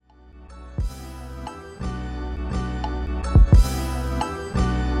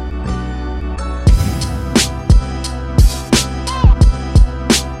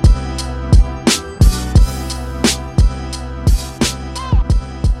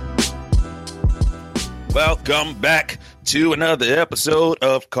Welcome back to another episode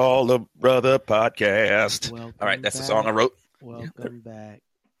of Call a Brother Podcast. Welcome All right, that's back. the song I wrote. Welcome back.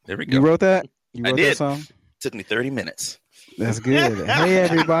 There we go. You wrote that? You I wrote did. that song? Took me 30 minutes. That's good. Hey,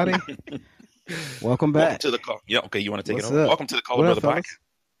 everybody. Welcome Welcome back. to the call. Yeah, okay, you want to take What's it over? up? Welcome to the Call What a up, Brother fellas? Podcast.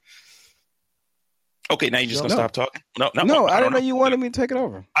 Okay, now you're just going to No. stop talking? No, I didn't know you wanted me to take it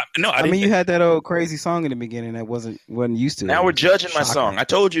over. I I didn't. mean, you had that old crazy song in the beginning that wasn't used to. Now we're judging my Shocker. song. I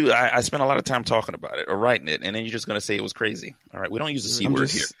told you I spent a lot of time talking about it or writing it, and then you're just going to say it was crazy. All right, we don't use the C I'm word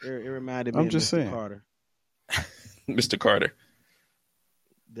just- here. It reminded me I'm of just Mr. saying. Carter. Mr. Carter.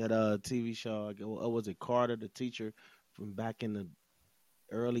 That TV show, what was it, Carter, the teacher from back in the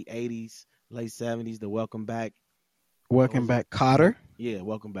early 80s, late 70s, the Welcome Back. Welcome back, Cotter Yeah,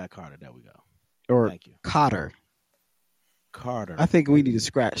 Welcome Back, Carter. There we go. or Thank you. Cotter. Carter. I think we need to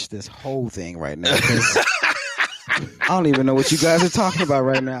scratch this whole thing right now. 'Cause I don't even know what you guys are talking about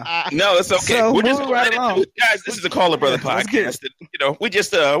right now. No, it's okay. So, we're just moving right going along. into it. Guys, this is the Call a Brother Yeah, let's get Podcast. You know, we're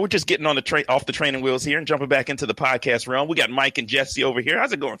just getting on the train off the training wheels here and jumping back into the podcast realm. We got Mike and Jesse over here.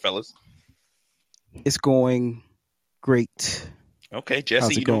 How's it going, fellas? It's going great. Okay, How's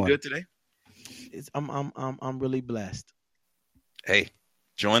Jesse, it you doing going? good today? I'm really blessed. Hey,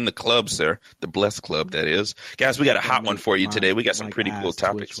 join the club, sir. The Blessed Club, that is. Guys, we got a hot one for you today. We got some My pretty cool eyes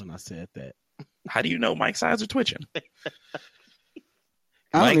topics. twitched when I said that. How do you know Mike's eyes are twitching?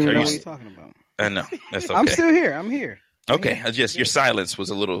 I Mike, don't even are know you- what you're talking about. I know. That's okay. I'm still here. I'm here. Okay, just your silence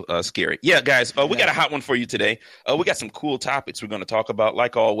was a little scary. Yeah, guys, we got a hot one for you today. We got some cool topics we're going to talk about,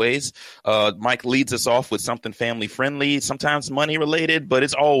 like always. Mike leads us off with something family friendly, sometimes money related, but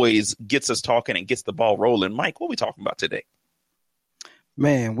it's always gets us talking and gets the ball rolling. Mike, what are we talking about today?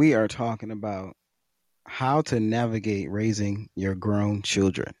 Man, we are talking about how to navigate raising your grown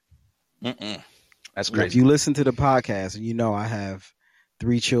children. That's Now, if crazy. you listen to the podcast, and you know I have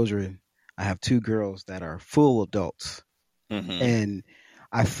 3 children. I have 2 girls that are full adults. Mhm. And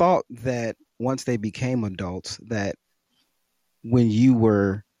I thought that once they became adults, that when you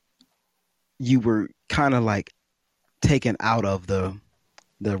were kind of like taken out of the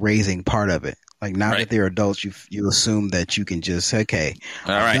raising part of it. Like now Right. that they're adults, you assume that you can just, okay,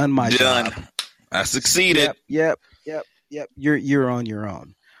 All right, done my done. job. I succeeded. Yep. You're on your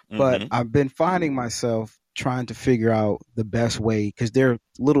own. But Mhm. I've been finding myself trying to figure out the best way because they're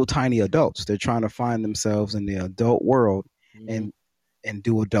little tiny adults. They're trying to find themselves in the adult world and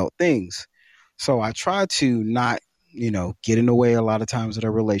do adult things. So I try to not, get in the way a lot of times of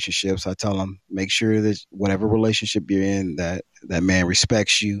their relationships. I tell them, make sure that whatever relationship you're in, that man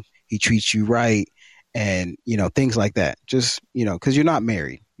respects you, he treats you right, and things like that. Just because you're not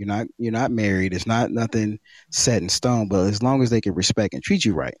married, you're not married. It's not nothing set in stone, but as long as they can respect and treat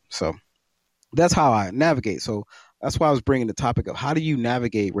you right. So that's how I navigate. So that's why I was bringing the topic of how do you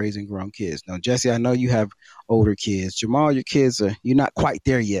navigate raising grown kids. Now, Jesse, I know you have older kids. Jamal, your kids you're not quite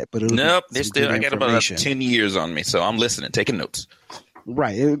there yet, but it'll Nope, be they're some still. good I got about information. 10 years on me, so I'm listening, taking notes.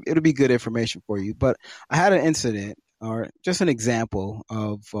 Right. It'll be good information for you. But I had an incident or just an example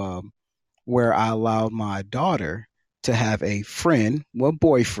of where I allowed my daughter to have a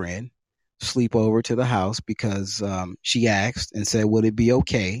boyfriend, sleep over to the house because she asked and said, would it be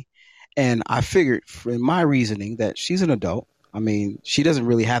okay? And I figured in my reasoning that she's an adult. I mean, she doesn't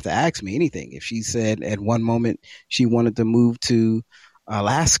really have to ask me anything. If she said at one moment she wanted to move to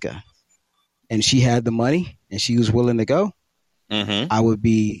Alaska and she had the money and she was willing to go, Mm-hmm. I would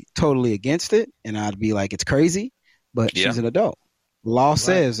be totally against it, and I'd be like, it's crazy, but Yeah. she's an adult. Law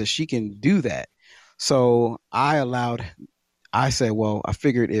says that she can do that. So I said, well, I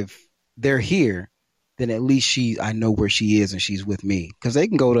figured if they're here, then at least I know where she is and she's with me. Because they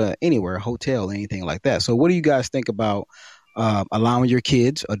can go to anywhere, a hotel, anything like that. So what do you guys think about allowing your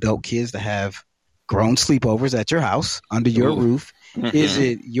kids, adult kids, to have grown sleepovers at your house, under your Ooh. roof? Mhm. Is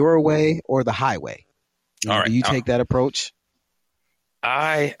it your way or the highway? All right. Do you take that approach? Go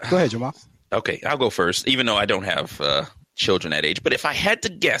ahead, Jamal. Okay, I'll go first, even though I don't have children that age. But if I had to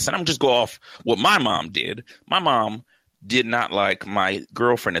guess, and I'm just go off what my mom did not like my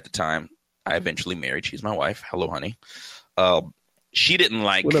girlfriend at the time. I eventually married. She's my wife. Hello, honey. She didn't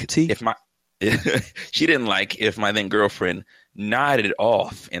like What up, T? she didn't like if my then girlfriend nodded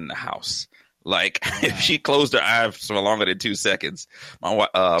off in the house. Like if she closed her eyes for longer than 2 seconds, She'd my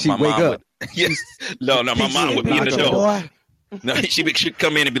wake mom up. would. Yes, no, my mom would be in the Knock on door. door. No, she'd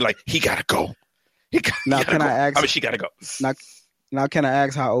come in and be like, "He gotta go." Now, can I ask? I mean, she gotta go. Now, can I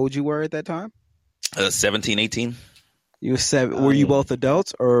ask how old you were at that time? 17, 18. You were 7. Were you both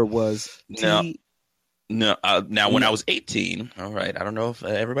adults, or was No. T? No, now when I was 18, all right, I don't know if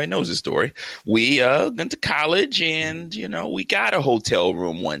everybody knows this story. We went to college, and we got a hotel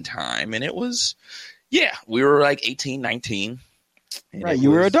room one time, and it was Yeah, we were like 18, 19. And Right, it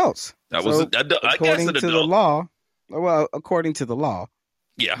you were was- adults. I was, So, I guess, according an to the adult. law, well, according to the law,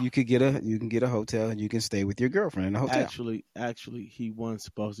 Yeah. you can get a hotel and you can stay with your girlfriend in a hotel. Actually, he wasn't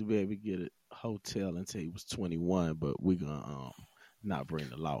supposed to be able to get a hotel until he was 21. But we're gonna not bring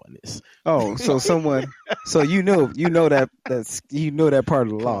the law in this. Oh, so so you know that part of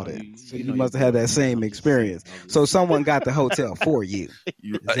the law. Come on, Then so you you know must your have that girlfriend. same I'm just experience. saying, I'm just So saying. someone got the hotel for you.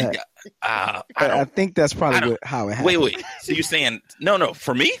 You, Is that- I I don't, think that's I probably don't- how it happened. wait. So you're saying no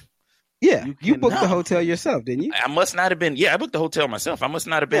for me? Yeah, You you booked the cannot. hotel yourself, didn't you? I must not have been. Yeah, I booked the hotel myself. I must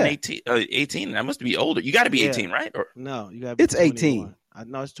not have been Yeah. 18. I must be older. You got to be Yeah. 18, right? Or, No, you got. It's 18. I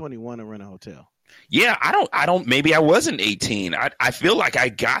know it's 21 to rent a hotel. yeah, I don't. Maybe I wasn't 18. I feel like I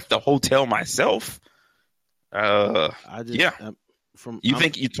got the hotel myself. I just Yeah. From You I'm-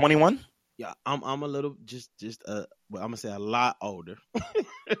 think you're 21? Yeah, I'm a little just well, I'm gonna say a lot older.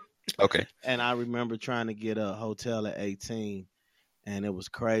 Okay. And I remember trying to get a hotel at 18, and it was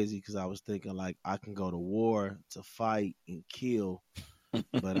crazy because I was thinking like I can go to war to fight and kill,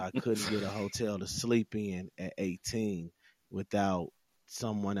 but I couldn't get a hotel to sleep in at 18 without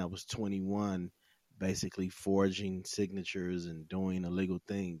someone that was 21 basically forging signatures and doing illegal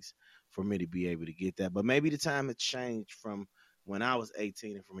things for me to be able to get that. But maybe the time had changed from when I was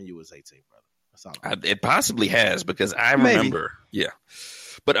 18 and from when you was 18, brother. That's all. It possibly has because I Maybe. remember. Yeah.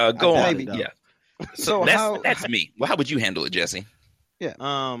 But go doubt on. it, though. Yeah. So That's me. Well, how would you handle it, Jesse?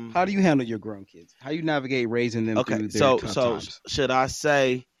 How do you handle your grown kids? How you navigate raising them Okay, through their so tough so times? should I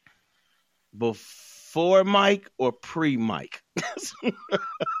say before Mike or pre Mike?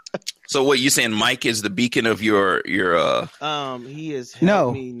 So what you saying? Mike is the beacon of your He has helped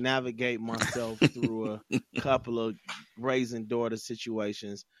No. me navigate myself through a couple of raising daughter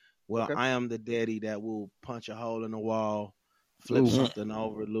situations. Well, Okay. I am the daddy that will punch a hole in the wall, flip Ooh. something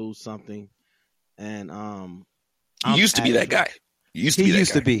over, lose something, and You I'm used to be that actually- guy. You used to He be that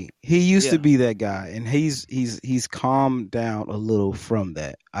used guy. to be. He used Yeah. to be that guy, and he's calmed down a little from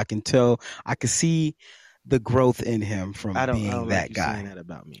that. I can tell. I can see the growth in him from I don't being like that you guy. saying that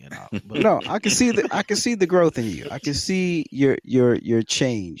about me at all. But No, I can see the growth in you. I can see your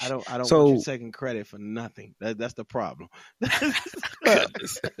change. I don't So- want you taking credit for nothing. That's the problem.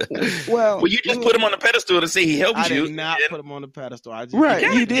 Goodness. Well, You just put him on the pedestal to say he helped I you. did not and- put him on the pedestal. I just right,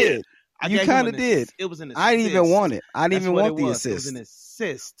 kinda you did. I You gave him kinda an did. It was an assist. I didn't even want it. I didn't That's even what want it the was. It assist. was an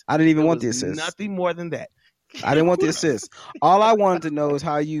assist. I didn't even It want the was assist. Nothing more than that. I didn't want the assist. All I wanted to know is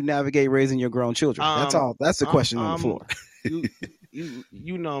how you navigate raising your grown children. That's all. That's the question on the floor.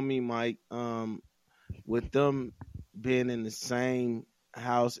 You know me, Mike. With them being in the same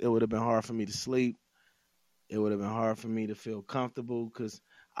house, it would have been hard for me to sleep. It would have been hard for me to feel comfortable because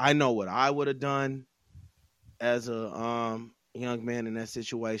I know what I would have done as a young man in that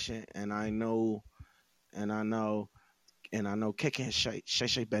situation, and I know KK and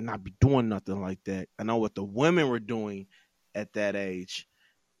Shay better not be doing nothing like that. I know what the women were doing at that age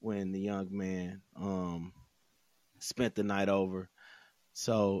when the young man spent the night over.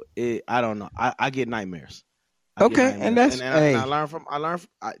 So I don't know. I get nightmares. I get Okay, nightmares. and that's- and I hey. learn from Do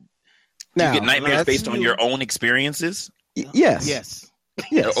Now, you get nightmares that's- based on your own experiences? Yes. yes.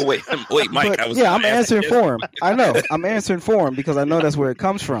 Yes. Oh wait, Mike. But, I'm answering for him. I know. I'm answering for him because I know that's where it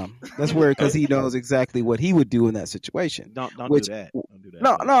comes from. That's where because he knows exactly what he would do in that situation. Don't Which- do that. Don't do that.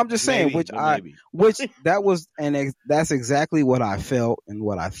 No, I'm just saying. Maybe, Which but I, maybe. which that was, and that's exactly what I felt and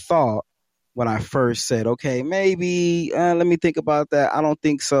what I thought when I first said, okay, maybe let me think about that. I don't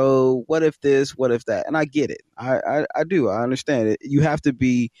think so. What if this? What if that? And I get it. I do. I understand it. You have to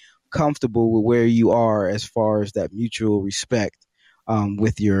be comfortable with where you are as far as that mutual respect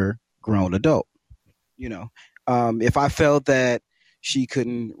with your grown adult. You know, if I felt that she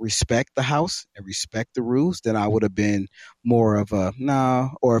couldn't respect the house and respect the rules, then I would have been more of a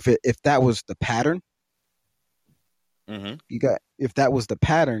no. Or if that was the pattern, Mm-hmm. if that was the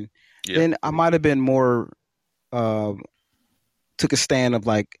pattern, Yeah. then I might have been more took a stand of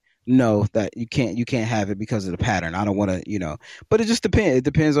like, no, that you can't have it because of the pattern. I don't want to, but it just depends. It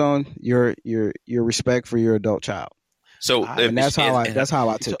depends on your respect for your adult child. So And that's how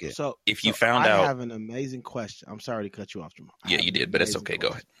I took it. So If you so found I out- have an amazing question. I'm sorry to cut you off, Jamal. I Yeah, have you an did, but it's amazing okay. Go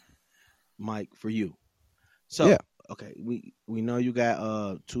question. Mike, for you. So Yeah. okay, we know you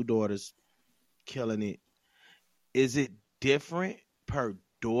got 2 daughters killing it. Is it different per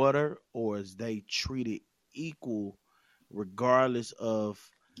daughter, or is they treated equal regardless of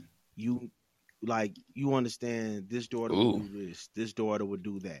you? Like, you understand this daughter Ooh. would do this daughter would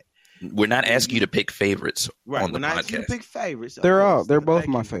do that. We're not asking you to pick favorites Right. on the When I ask you to podcast. pick favorites, of They're course, both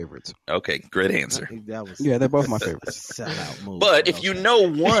thank my you. favorites. Okay, great answer. That was Yeah, they're both my favorites. Sellout move. But if you know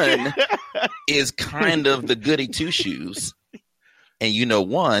one is kind of the goody two shoes, and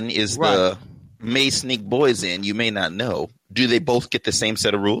one is Right. the may sneak boys in. You may not know. Do they both get the same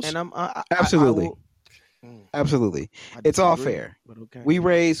set of rules? And Absolutely. Absolutely. I It's all disagree, fair. but okay. We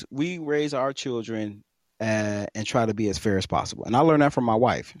raise our children and try to be as fair as possible. And I learned that from my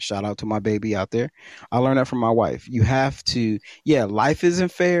wife. Shout out to my baby out there. I learned that from my wife. You have to, life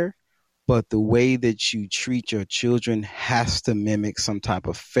isn't fair, but the way that you treat your children has to mimic some type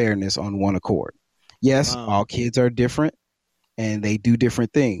of fairness on one accord. Yes, all kids are different and they do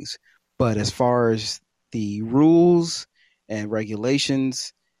different things. But as far as the rules and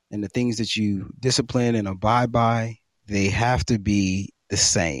regulations and the things that you discipline and abide by, they have to be the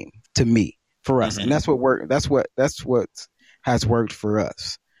same to me, for us. And that's what has worked for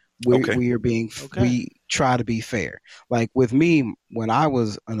us. We try to be fair. Like with me, when I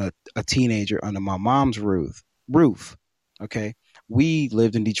was a teenager under my mom's roof, okay, we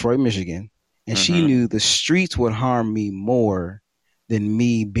lived in Detroit, Michigan, and she knew the streets would harm me more than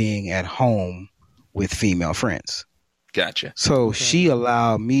me being at home with female friends. Gotcha. So she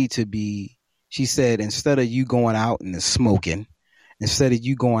allowed me to be, she said, instead of you going out and smoking, instead of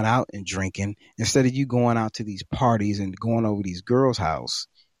you going out and drinking, instead of you going out to these parties and going over these girls' house,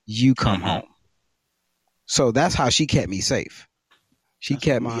 you come home. So that's how she kept me safe. She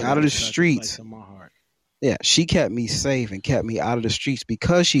kept me out of the streets. Yeah, she kept me safe and kept me out of the streets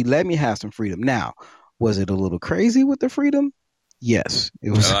because she let me have some freedom. Now, was it a little crazy with the freedom? Yes,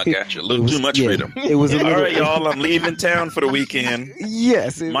 it was. I got you. A little too much freedom. It was. All right, y'all. I'm leaving town for the weekend.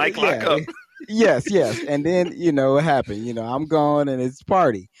 Yes, Mike, lock up. Yes. And then it happened. I'm gone and it's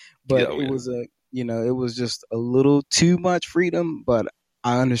party. But it was it was just a little too much freedom. But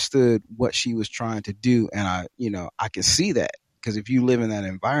I understood what she was trying to do, and I could see that, because if you live in that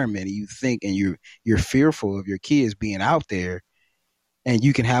environment and you think and you're fearful of your kids being out there, and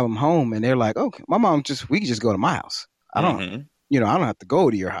you can have them home, and they're like, "Oh, my mom we can just go to my house. I don't." I don't have to go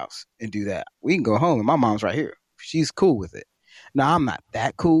to your house and do that. We can go home and my mom's right here. She's cool with it. Now, I'm not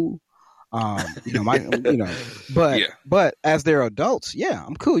that cool. But as they're adults,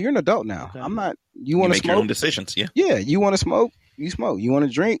 I'm cool. You're an adult now. Okay. I'm not, you want to smoke? Make your own decisions. Yeah. Yeah. You want to smoke? You smoke. You want to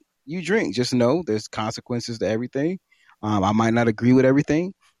drink? You drink. Just know there's consequences to everything. I might not agree with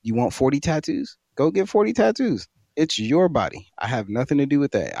everything. You want 40 tattoos? Go get 40 tattoos. It's your body. I have nothing to do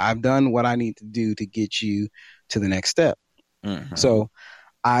with that. I've done what I need to do to get you to the next step. So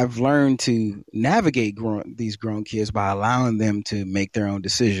I've learned to navigate these grown kids by allowing them to make their own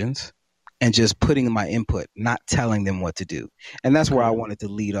decisions and just putting in my input, not telling them what to do. And that's where I wanted to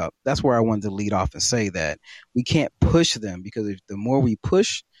lead up. That's where I wanted to lead off and say that we can't push them, because the more we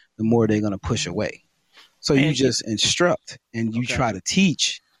push, the more they're going to push away. So you just instruct and you try to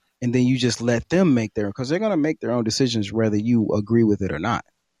teach, and then you just let them because they're going to make their own decisions whether you agree with it or not.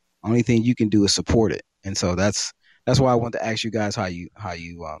 Only thing you can do is support it. And so that's why I want to ask you guys how you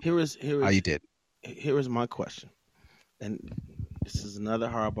did. Here is my question, and this is another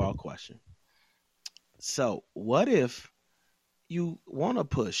hardball question. So, what if you want to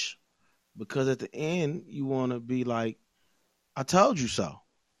push, because at the end you want to be like, "I told you so."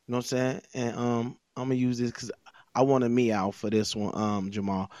 You know what I'm saying? And I'm gonna use this because I want to me out for this one,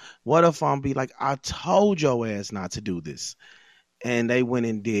 Jamal. What if I'm be like, "I told your ass not to do this," and they went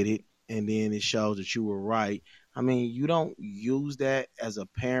and did it, and then it shows that you were right. I mean, you don't use that as a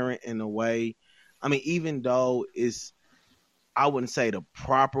parent in a way. I mean, even though I wouldn't say the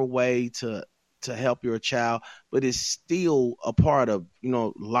proper way to help your child, but it's still a part of,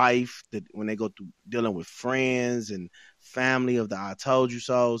 life, that when they go through dealing with friends and family of the "I told you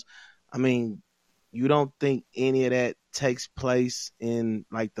so's." I mean, you don't think any of that takes place in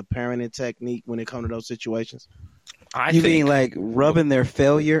like the parenting technique when it comes to those situations? You mean like rubbing their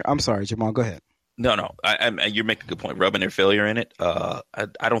failure? I'm sorry, Jamal, go ahead. No. You're making a good point. Rubbing their failure in it.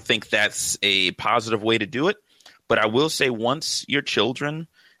 I don't think that's a positive way to do it. But I will say, once your children,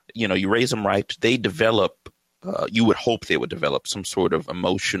 you raise them right, they develop. You would hope they would develop some sort of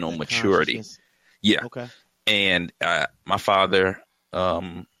emotional maturity. Yeah. Okay. And my father,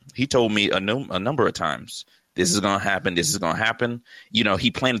 he told me a number of times, "This is going to happen. This is going to happen." He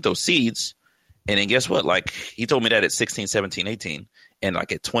planted those seeds. And then guess what? Like, he told me that at 16, 17, 18. And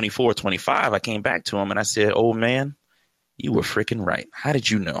like at 24, 25, I came back to him and I said, "Old man, you were freaking right. How did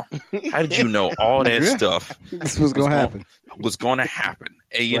you know? How did you know all that stuff This was going to happen? Was going to happen."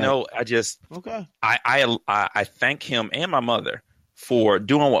 And, I just, I thank him and my mother for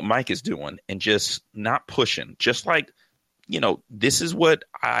doing what Mike is doing and just not pushing. Just like, this is what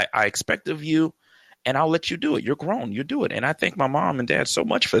I expect of you, and I'll let you do it. You're grown. You do it. And I thank my mom and dad so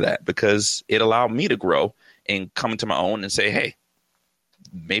much for that, because it allowed me to grow and come into my own and say, "Hey,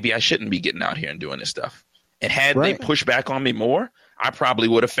 maybe I shouldn't be getting out here and doing this stuff. And had Right. they pushed back on me more, I probably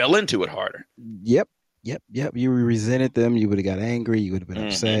would have fell into it harder. Yep. You resented them. You would have got angry. You would have been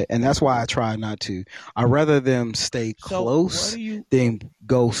upset. And that's why I try not to. I'd rather them stay close than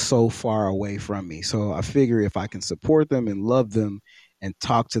go so far away from me. So I figure if I can support them and love them and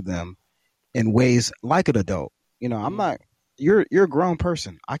talk to them in ways like an adult, you know, I'm not, you're a grown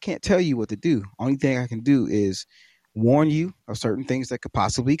person. I can't tell you what to do. Only thing I can do is warn you of certain things that could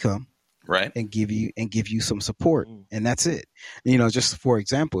possibly come. Right. And give you some support. And that's it. You know, just for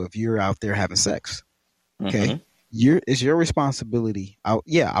example, if you're out there having sex, okay, it's your responsibility. I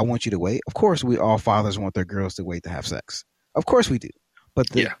want you to wait. Of course, all fathers want their girls to wait to have sex. Of course we do. But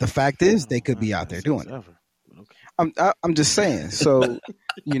the fact is, they could be out there doing it. I'm just saying. So,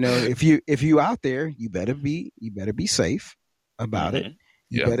 you know, if you out there, you better be safe about it.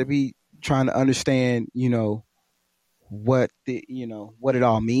 You better be trying to understand, you know, what it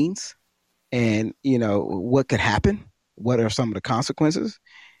all means, and you know what could happen. What are some of the consequences?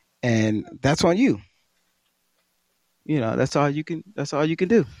 And that's on you. You know, that's all you can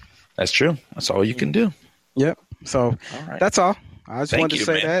do. That's true. That's all you can do. Yep. So that's all. I just wanted to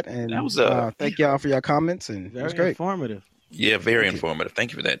say that. And that was, thank y'all for your comments. And it was great. Informative. Yeah, very informative.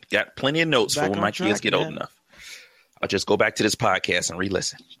 Thank you for that. Got plenty of notes for when my kids get old enough. I'll just go back to this podcast and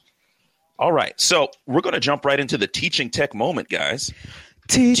re-listen. All right. So we're going to jump right into the teaching tech moment, guys.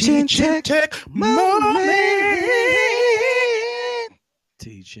 Teaching tech moment.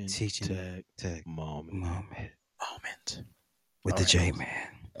 Teaching tech moment. With the J-Man.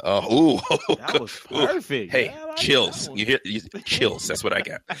 Oh, that was perfect. Hey, man, chills. You chills. That's what I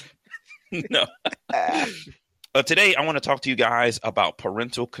got. No. Today, I want to talk to you guys about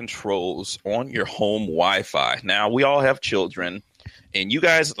parental controls on your home Wi-Fi. Now, we all have children, and you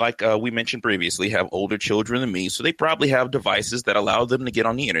guys, like we mentioned previously, have older children than me, so they probably have devices that allow them to get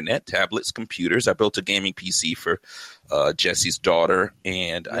on the internet, tablets, computers. I built a gaming PC for Jesse's daughter,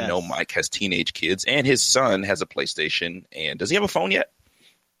 and I know Mike has teenage kids, and his son has a PlayStation. And does he have a phone yet?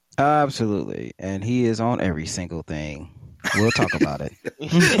 Absolutely, and he is on every single thing. We'll talk about it.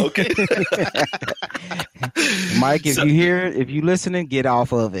 Okay. Mike, if you listening, get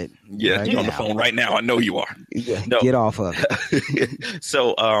off of it. Yeah, right you're on the phone right now. I know you are. Get off of it.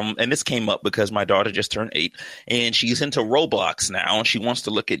 So, and this came up because my daughter just turned 8 and she's into Roblox now, and she wants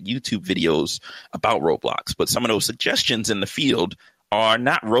to look at YouTube videos about Roblox. But some of those suggestions in the field are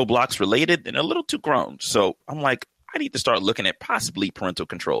not Roblox related and a little too grown. So I'm like, I need to start looking at possibly parental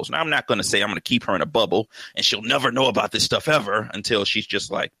controls. Now, I'm not going to say I'm going to keep her in a bubble and she'll never know about this stuff ever until she's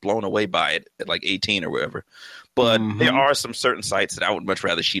just like blown away by it at like 18 or wherever. But there are some certain sites that I would much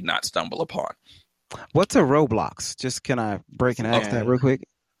rather she not stumble upon. What's a Roblox? Just can I break and ask that real quick?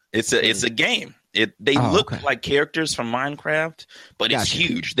 It's a game. They look like characters from Minecraft, but it's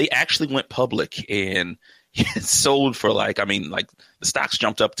huge. They actually went public and it's sold for the stocks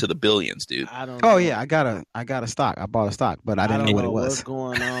jumped up to the billions, dude. I don't know. Oh yeah, I got a stock. I bought a stock, but I didn't know what it was. What's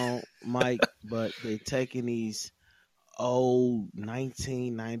going on, Mike? But they're taking these old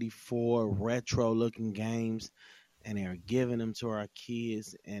 1994 retro looking games and they are giving them to our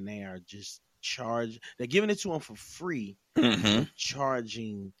kids, and they are just they're giving it to them for free,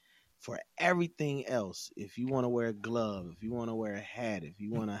 charging for everything else. If you want to wear a glove, if you want to wear a hat, if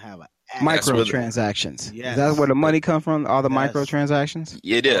you want to have microtransactions. Yes. Is that where the money come from? All the microtransactions?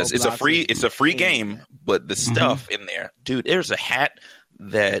 It is. It's a free game, but the stuff in there, dude. There's a hat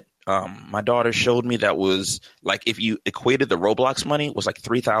that my daughter showed me that was like, if you equated the Roblox money, it was like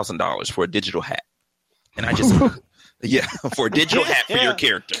 $3,000 for a digital hat, and I just for a digital hat for your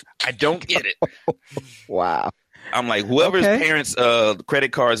character. I don't get it. Wow. I'm like, whoever's parents'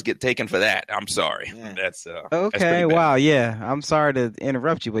 credit cards get taken for that, I'm sorry. Yeah. That's okay. Wow. Yeah. I'm sorry to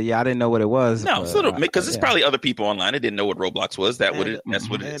interrupt you, but I didn't know what it was. No, because there's probably other people online that didn't know what Roblox was. That's what it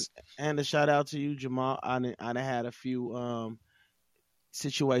is. And a shout out to you, Jamal. I had a few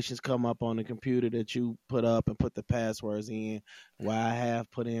situations come up on the computer that you put up and put the passwords in, where I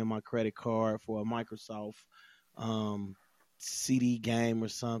have put in my credit card for a Microsoft CD game or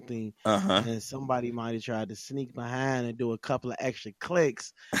something, and somebody might have tried to sneak behind and do a couple of extra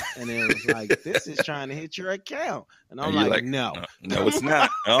clicks, and it was like, this is trying to hit your account, and I'm like, no, it's not.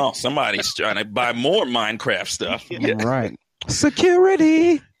 Oh, somebody's trying to buy more Minecraft stuff. Right.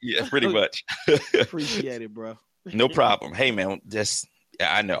 Security. Yeah, pretty much. Appreciate it, bro. No problem. Hey, man,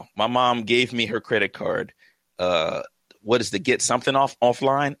 I know my mom gave me her credit card. What is to get something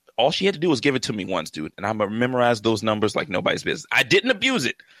offline? All she had to do was give it to me once, dude. And I'm going to memorize those numbers like nobody's business. I didn't abuse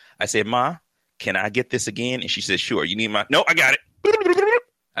it. I said, Ma, can I get this again? And she said, sure. You need no, I got it.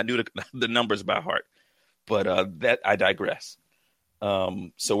 I knew the numbers by heart. But that I digress.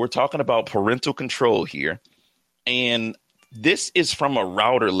 So we're talking about parental control here. And this is from a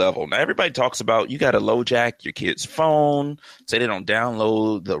router level. Now, everybody talks about you got to LoJack your kid's phone so they don't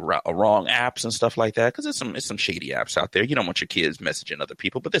download the wrong apps and stuff like that, because it's some shady apps out there. You don't want your kids messaging other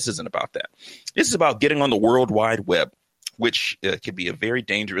people, but this isn't about that. This is about getting on the World Wide Web, which can be a very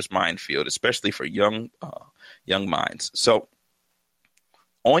dangerous minefield, especially for young minds. So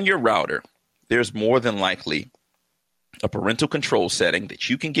on your router, there's more than likely a parental control setting that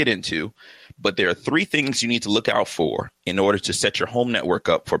you can get into, but there are 3 things you need to look out for in order to set your home network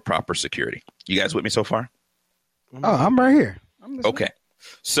up for proper security. You guys with me so far? Oh, I'm right here. Okay.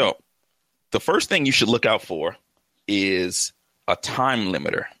 So the first thing you should look out for is a time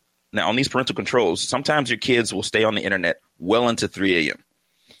limiter. Now, on these parental controls, sometimes your kids will stay on the internet well into 3 a.m.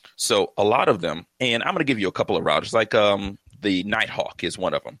 So a lot of them, and I'm going to give you a couple of routers, like the Nighthawk is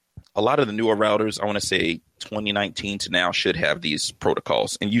one of them. A lot of the newer routers, I want to say 2019 to now, should have these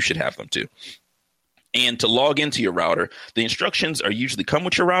protocols, and you should have them too. And to log into your router, the instructions are usually come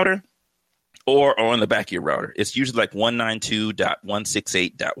with your router or on the back of your router. It's usually like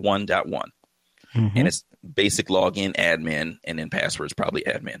 192.168.1.1. And it's basic login, admin, and then passwords, probably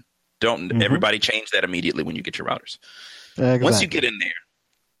admin. Don't everybody change that immediately when you get your routers. Exactly. Once you get in there,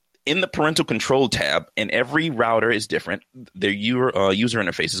 in the parental control tab, and every router is different. Their user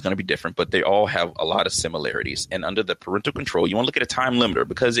interface is going to be different, but they all have a lot of similarities. And under the parental control, you want to look at a time limiter,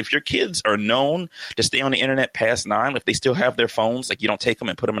 because if your kids are known to stay on the internet past 9, if they still have their phones, like you don't take them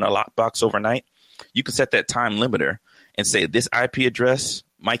and put them in a lockbox overnight, you can set that time limiter and say this IP address,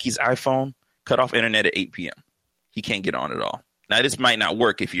 Mikey's iPhone, cut off internet at 8 p.m. He can't get on at all. Now, this might not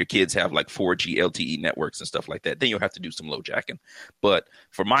work if your kids have like 4G LTE networks and stuff like that. Then you'll have to do some LoJacking. But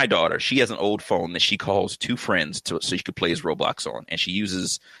for my daughter, she has an old phone that she calls 2 friends so she could play Roblox on. And she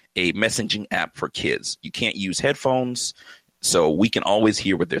uses a messaging app for kids. You can't use headphones, so we can always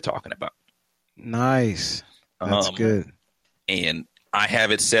hear what they're talking about. Nice. That's good. And I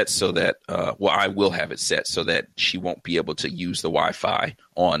have it set so that, I will have it set so that she won't be able to use the Wi-Fi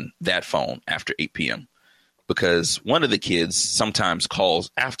on that phone after 8 p.m. Because one of the kids sometimes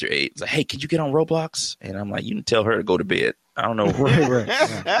calls after 8. It's like, hey, could you get on Roblox? And I'm like, you can tell her to go to bed. I don't know. Right.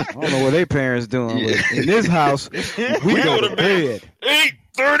 I don't know what their parents doing. Yeah. In this house, we go to bed.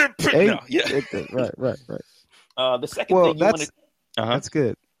 8:30. No, yeah. Right. The second thing you want to... That's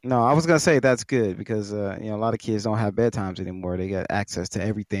good. No, I was going to say that's good because, a lot of kids don't have bedtimes anymore. They got access to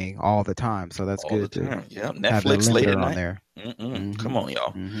everything all the time. So that's good. Yeah, Netflix late at night. On there. Come on,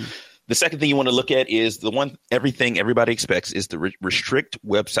 y'all. The second thing you want to look at is everything everybody expects is the restrict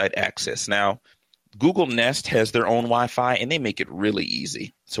website access. Now, Google Nest has their own Wi-Fi, and they make it really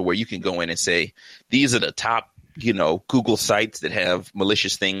easy. So where you can go in and say, these are the top, Google sites that have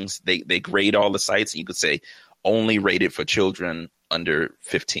malicious things. They grade all the sites, and you could say only rated for children under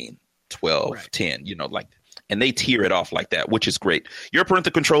 15, 12, right. 10, and they tier it off like that, which is great. Your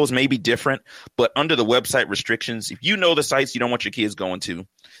parental controls may be different, but under the website restrictions, if you know the sites you don't want your kids going to,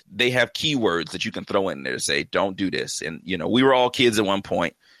 they have keywords that you can throw in there to say, don't do this. And, we were all kids at one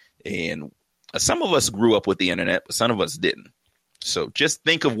point, and some of us grew up with the internet, but some of us didn't. So just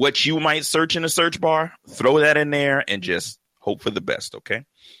think of what you might search in the search bar, throw that in there, and just hope for the best, okay?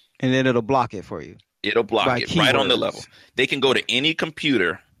 And then it'll block it for you. It'll block it right on the level. They can go to any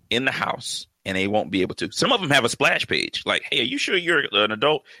computer in the house, and they won't be able to. Some of them have a splash page. Like, hey, are you sure you're an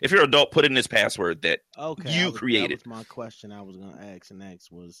adult? If you're an adult, put in this password that you created. That was my question I was going to ask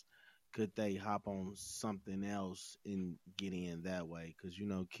next was, could they hop on something else and get in that way? Because,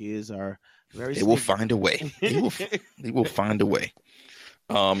 kids are very They will find a way. They will find a way.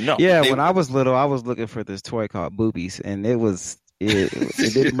 No. Yeah, when I was little, I was looking for this toy called Boobies, and it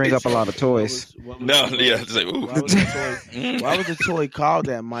didn't bring up a lot of toys. Why was the toy called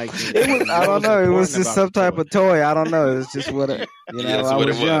that, Mike? I don't know. It was just some type of toy. I don't know. It's just what I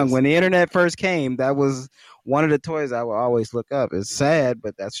was young. When the internet first came, that was one of the toys I would always look up. It's sad,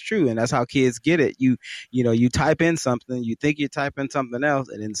 but that's true, and that's how kids get it. You type in something, you think you type in something else,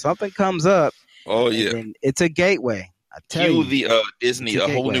 and then something comes up. Oh yeah, and it's a gateway. I tell you, the Disney A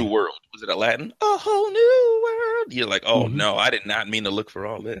Whole New World. Was it Aladdin? A Whole New World. You're like, oh no, I did not mean to look for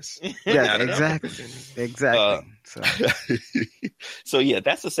all this. Yeah, exactly. So yeah,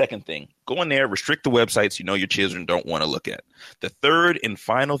 that's the second thing. Go in there, restrict the websites your children don't want to look at. The third and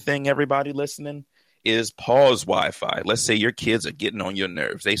final thing, everybody listening, is pause Wi-Fi. Let's say your kids are getting on your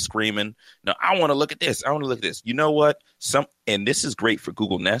nerves. They screaming, no, I want to look at this. I want to look at this. You know what? And this is great for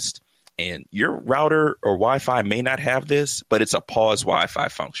Google Nest. And your router or Wi-Fi may not have this, but it's a pause Wi-Fi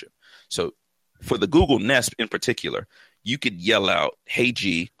function. So for the Google Nest in particular, you could yell out, hey,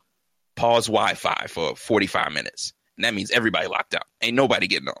 G, pause Wi-Fi for 45 minutes. And that means everybody locked out. Ain't nobody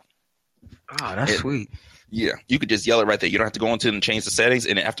getting on. Oh, that's sweet. Yeah, you could just yell it right there. You don't have to go into and change the settings.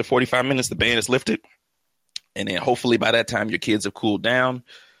 And after 45 minutes, the ban is lifted. And then hopefully by that time, your kids have cooled down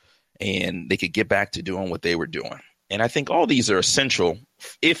and they could get back to doing what they were doing. And I think all these are essential.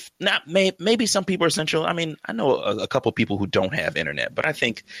 If not, maybe some people are essential. I mean, I know a couple people who don't have internet, but I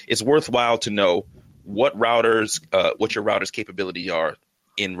think it's worthwhile to know what what your router's capability are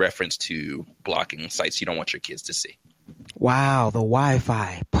in reference to blocking sites you don't want your kids to see. Wow, the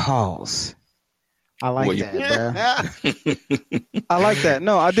Wi-Fi. Pause. I like that, bro. I like that.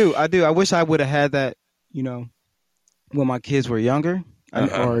 No, I do. I wish I would have had that, when my kids were younger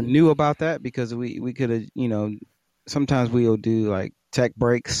or knew about that, because we could have, sometimes we'll do like tech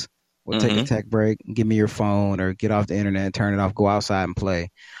breaks. We'll take a tech break, give me your phone or get off the internet, turn it off, go outside and play.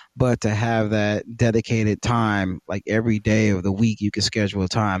 But to have that dedicated time, like every day of the week, you can schedule a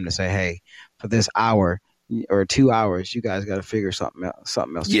time to say, hey, for this hour or 2 hours, you guys got to figure something else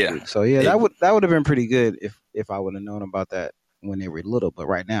to do. So yeah, that would have been pretty good if I would have known about that when they were little. But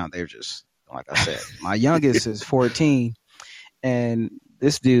right now they're just, like I said, my youngest is 14, and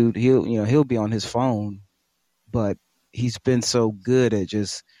this dude, he'll be on his phone, but he's been so good at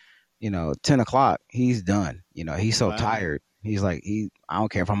just, 10 o'clock, he's done. He's so tired. He's like, I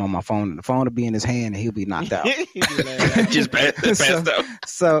don't care if I'm on my phone. The phone will be in his hand and he'll be knocked out. Just passed out.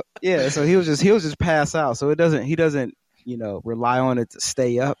 So he'll just pass out. So he doesn't, rely on it to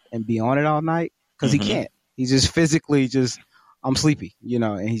stay up and be on it all night, because he can't. He's just physically I'm sleepy,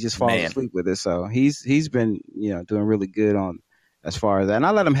 and he just falls asleep with it. So he's been, doing really good on as far as that. And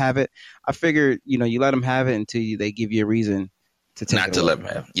I let him have it. I figured, you let him have it until they give you a reason to take it away. Not to let him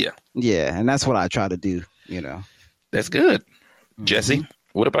have it. Yeah. Yeah. And that's what I try to do, That's good. Jesse,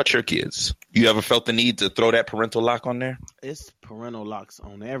 what about your kids? You ever felt the need to throw that parental lock on there? It's parental locks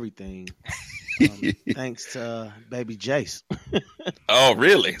on everything. Thanks to baby Jace. Oh,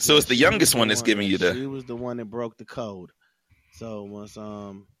 really? So it's the youngest one that's giving you the... She was the one that broke the code. So once,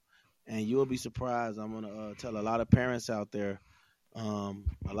 and you'll be surprised, I'm going to tell a lot of parents out there, a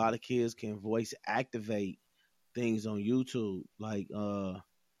lot of kids can voice activate things on YouTube. Like,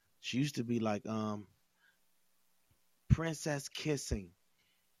 she used to be like, princess kissing,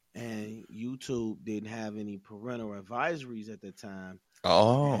 and YouTube didn't have any parental advisories at the time.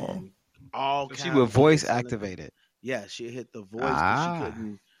 Oh, she would voice activate it. Yeah, she hit the voice, but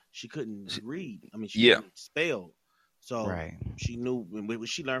she couldn't read. I mean, she couldn't spell. So she knew what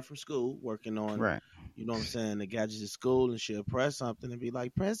she learned from school, working on, you know what I'm saying, the gadgets at school, and she'll press something and be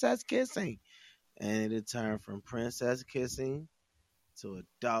like, princess kissing. And it turned from princess kissing to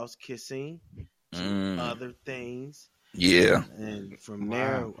adults kissing to other things. Yeah. And from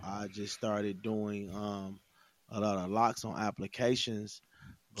there, I just started doing a lot of locks on applications.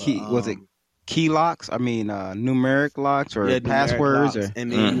 But, was it key locks? I mean, numeric locks or passwords? Locks.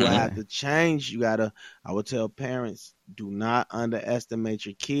 And then you have to change. I would tell parents, do not underestimate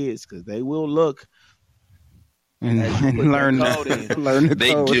your kids, because they will look and learn the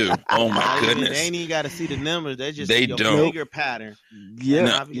they code. Do. Oh my goodness. They ain't even got to see the numbers. They just see your don't. finger pattern.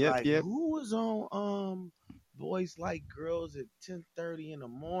 Yeah. Who was on Boys Like Girls at 10:30 in the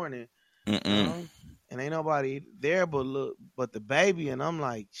morning? And ain't nobody there but the baby, and I'm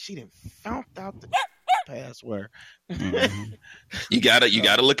like, she done found out the password. You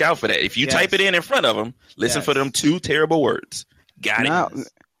gotta look out for that. If you type it in front of them, listen for them 2 terrible words. Got it.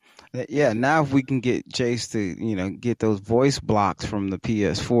 Yeah, now if we can get Jace to, get those voice blocks from the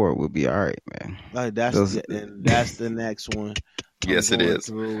PS4, we'll be all right, man. Like that's the next one. Yes, it is.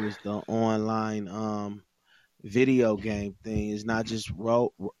 Is the online video game thing. It's not just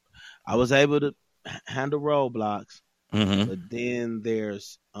I was able to handle Roblox, but then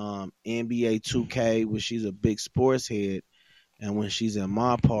there's NBA 2K, where she's a big sports head, and when she's in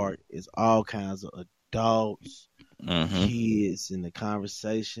my part, it's all kinds of adults, kids, and the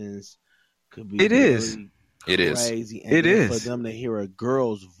conversations could be crazy. And it is for them to hear a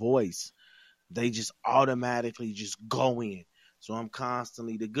girl's voice, they just automatically just go in. So I'm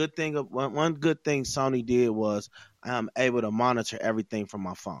constantly, one good thing Sony did was I'm able to monitor everything from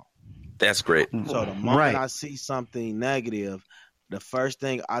my phone. That's great. So the moment I see something negative, the first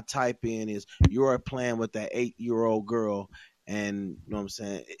thing I type in is, you're playing with that 8-year-old girl. And you know what I'm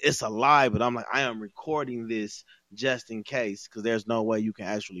saying? It's a lie, but I'm like, I am recording this just in case, because there's no way you can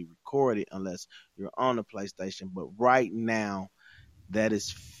actually record it unless you're on the PlayStation. But right now, that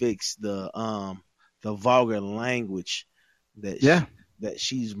is fixed the vulgar language that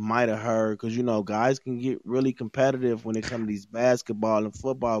she's might have heard, because guys can get really competitive when it comes to these basketball and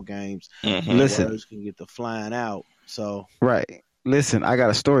football games. Listen, words can get the flying out. So Listen, I got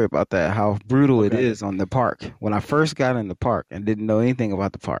a story about that. How brutal it Okay. is on the park. When I first got in the park and didn't know anything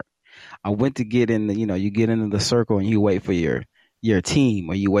about the park, I went to get in the, you get into the circle and you wait for your team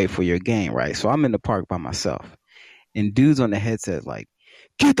or you wait for your game, right? So I'm in the park by myself, and dudes on the headset like,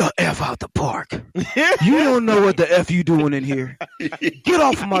 "Get the f out the park! You don't know what the f you doing in here. Get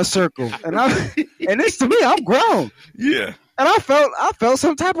off of my circle." And this to me, I'm grown, Yeah. and I felt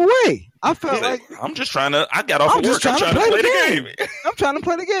some type of way. I felt like I'm just trying to. I got off I'm of just work. I'm trying trying to to play play the the game. I'm trying to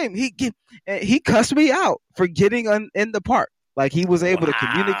play the game. He cussed me out for getting in the park. Like he was able to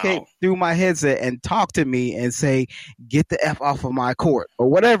communicate Wow. through my headset and talk to me and say, "Get the f off of my court" or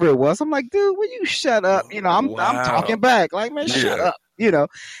whatever it was. I'm like, dude, will you shut up? I'm Wow. talking back. Like, man, shut Yeah.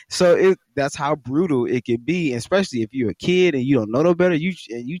 up. So that's how brutal it can be, especially if you're a kid and you don't know no better.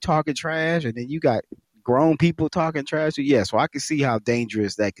 You talking trash, and then you got grown people talking trash. Yeah, so I can see how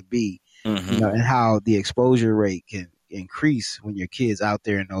dangerous that could be. Mhm. And how the exposure rate can increase when your kids out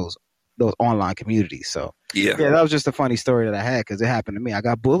there in those online communities. So Yeah. yeah, that was just a funny story that I had because it happened to me. I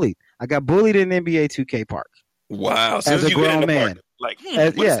got bullied. I got bullied in NBA 2K Park Wow. So as a you get in grown the park, man. like,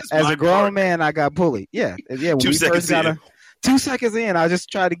 As what is this, a my grown park? man, I got bullied. Yeah. When 2 we seconds first got in. 2 seconds in, I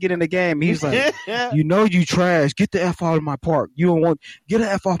just tried to get in the game. He was like, you trash. Get the f out of my park. You don't want get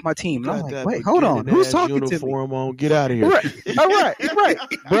the f off my team. And I'm Got like, that wait, hold on. beginning Who's ass talking to me? uniform on. Get out of here. Right. All right.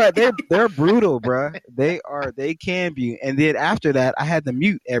 But they're brutal, bruh. They can be. And then after that, I had to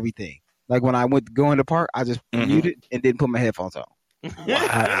mute everything. Like when I went to go in the park, I just Mhm. muted and didn't put my headphones on.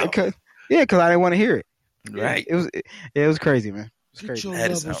 Wow. Because I didn't want to hear it. Right. It was crazy, man. It was Get crazy. your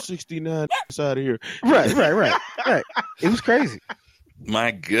That is level how- 69 out of here. Right. It was crazy.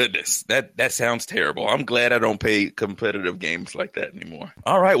 My goodness, that sounds terrible. I'm glad I don't play competitive games like that anymore.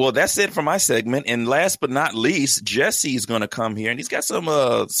 All right, well, that's it for my segment. And last but not least, Jesse's going to come here, and he's got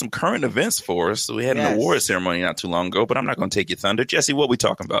some current events for us. So we had an Yes. award ceremony not too long ago, but I'm not going to take your thunder. Jesse, what we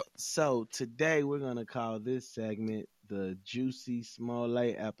talking about? So today we're gonna call this segment the Juicy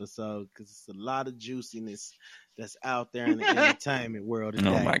Smollett episode because it's a lot of juiciness that's out there in the entertainment world today.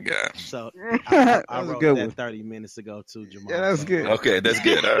 Oh my God. So That I was a wrote good that one. 30 minutes ago too, Jamal. Yeah, that was So- good. Okay, that's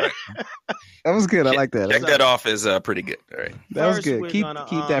good. All right, That was good. I like that. check that off as pretty good. All right. That was First, good. we're Keep gonna,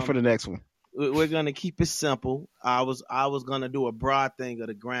 that for the next one. We're gonna keep it simple. I was gonna do a broad thing of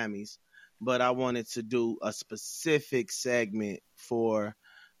the Grammys, but I wanted to do a specific segment for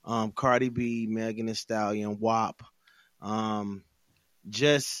Cardi B, Megan Thee Stallion, WAP.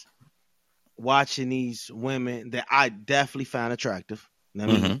 Just watching these women that I definitely found attractive. Let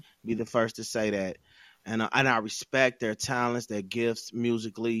me Mhm. be the first to say that. And I respect their talents, their gifts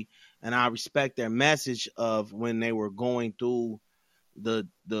musically, and I respect their message of when they were going through the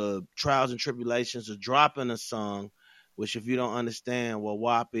trials and tribulations of dropping a song, which if you don't understand what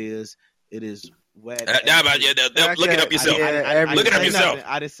WAP is, it is wet. Look it up yourself. Yeah, Look it up yourself.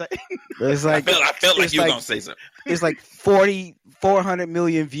 I didn't say. It's I like felt like it's you were like- going to say something. it's like 400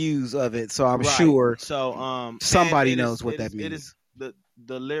 million views of it. So I'm Right. sure So somebody and it knows is- what it that is- It means. is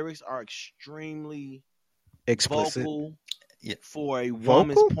the lyrics are extremely explicit. vocal Yeah. for a Vocal?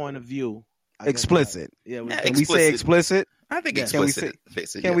 woman's point of view. I guess Explicit. that. Yeah, Yeah, Can we say Explicit. explicit? I think Yeah. Can we explicit.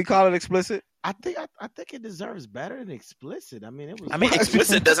 Face it, Can yeah. we call it explicit? I think it deserves better than explicit. I mean, it was. I mean,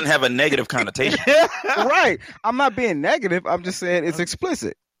 explicit doesn't have a negative connotation. Right. I'm not being negative. I'm just saying it's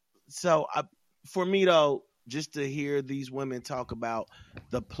explicit. So for me though, just to hear these women talk about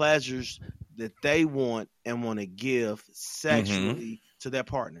the pleasures that they want and want to give sexually to their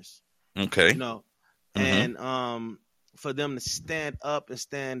partners, Okay. you know, Mhm. and for them to stand up and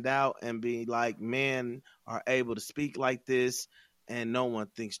stand out and be like, men are able to speak like this, and no one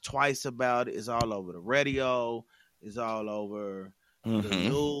thinks twice about it. It's all over the radio. It's all over the Mhm.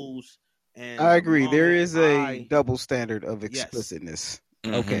 news. And I the agree. There moment is a I- double standard of Yes. explicitness.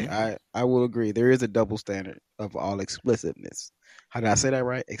 Mhm. Okay, I will agree. There is a double standard of all explicitness. How did I say that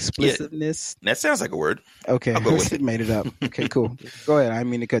right? Explicitness. That sounds like a word. Okay, I'll go with it. made it up. Okay, cool. Go ahead. I didn't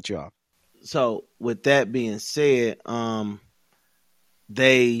mean to cut you off. So with that being said,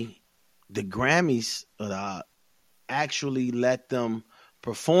 the Grammys actually let them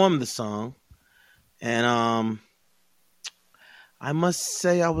perform the song, and I must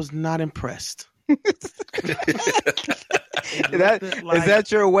say I was not impressed. Is that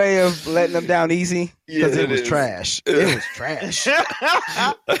your way of letting them down easy? Because Yeah, it it was is. trash. It was trash. It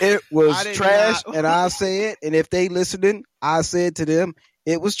I was did trash, not- and I say it. And if they listening, I said to them,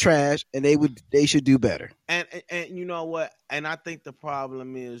 it was trash, and they should do better. and you know what? And I think the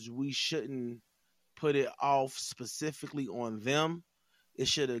problem is we shouldn't put it off specifically on them. It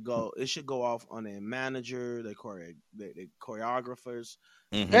should go off on their manager, their choreographers,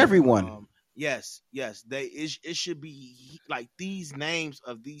 Mhm. Everyone. Yes, yes. It should be like these names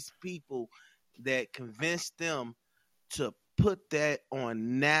of these people that convinced them to put that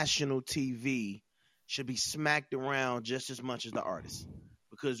on national TV should be smacked around just as much as the artists.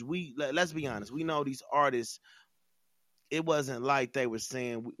 Because let's be honest, we know these artists. It wasn't like they were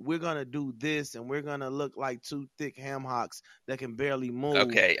saying we're gonna do this and we're gonna look like two thick ham hocks that can barely move.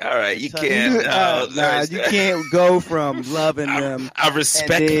 Okay, all right, you Tell- can't. You can't go from loving them I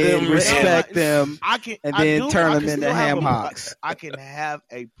respect and then them. respect man. them I can and I then do- turn I them can into still have ham a- hocks. I can have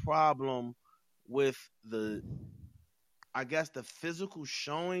a problem with the physical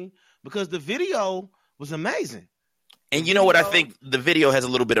showing because the video was amazing. And you know what? I think the video has a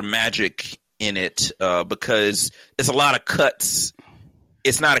little bit of magic in it because it's a lot of cuts.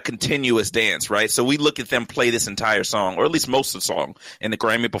 It's not a continuous dance, right? So we look at them play this entire song, or at least most of the song in the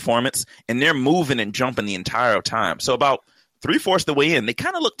Grammy performance, and they're moving and jumping the entire time. So about 3/4 the way in, they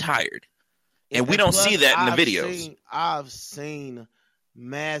kind of look tired. And we don't plus, see that in the videos. I've seen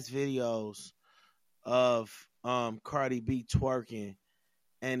mass videos of Cardi B twerking,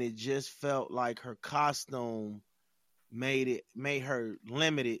 and it just felt like her costume made her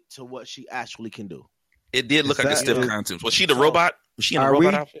limited to what she actually can do. It did look Is like a that- stiff is- costume. Was she the So- robot? Was she in a Are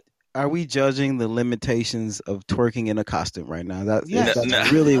robot we- outfit? Are we judging the limitations of twerking in a costume right now? That's No.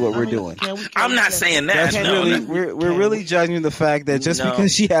 really what I we're mean, doing. I'm not saying that. That's No, really no. we're really judging the fact that just No.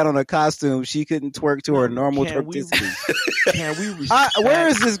 because she had on a costume, she couldn't twerk to her normal Can we- twerkicity. Can we respect? Where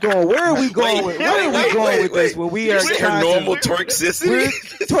is this going? Where are we going with? Where are we going with this? When we are Is it her trying normal to, twerk sissy? we're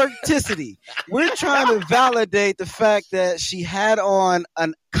twerkicity. We're trying to validate the fact that she had on a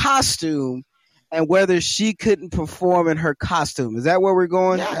costume and whether she couldn't perform in her costume. Is that where we're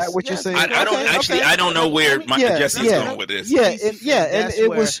going? Yes, Is that what you're yes. saying? I don't Okay, actually. okay. I don't know where my Yeah, Jesse's yeah. going with this. Yeah, And and that's it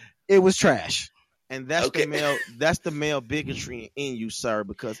where- was trash. And that's Okay. that's the male bigotry in you, sir.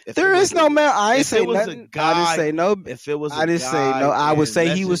 Because if There it was is no man. I ain't if say it was a nothing. I didn't guy- say no. If it was, I didn't say no. I would say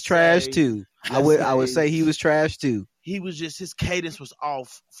he was trash too. I would say he was trash too. He was just his cadence was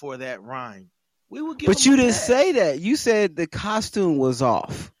off for that rhyme. We would give But him you a didn't pass. say that. You said the costume was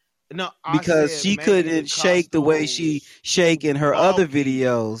off no I because said she maybe couldn't shake the way she shake in her other Wonky.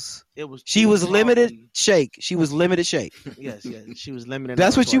 videos. It was She it was limited wonky. shake. She was limited shake. Yes, yes, she was limited.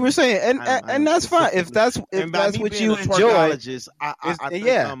 That's on what you were twerking. saying, and I'm and that's fine. If that's And by me what being you a enjoy, twerkologist, I It's- think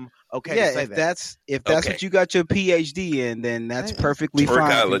yeah. I'm okay yeah. to say If that. that's Okay. what you got your PhD in, then that's Yeah. perfectly fine. For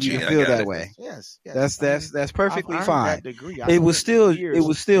Twerkology, you to I feel got that it. way. Yes, yes. That's perfectly I've earned fine. that degree. It was spent still years it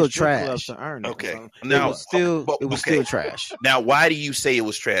was still in strip clubs trash. to earn it, Okay. so- Now, it was still okay. trash. Now, why do you say it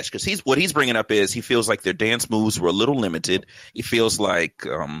was trash? Because what he's bringing up is he feels like their dance moves were a little limited. He feels like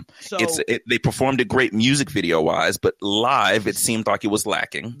So they performed it great music video wise, but live it seemed like it was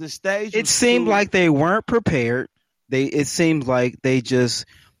lacking. the stage. It was seemed too- like they weren't prepared. It seemed like they just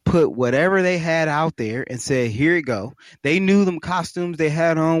put whatever they had out there and said, "Here you go." They knew them costumes they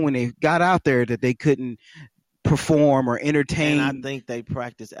had on when they got out there that they couldn't perform or entertain. And I think they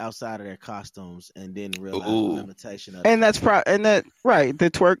practiced outside of their costumes and didn't realize Ooh. the limitation of And it. that's right. The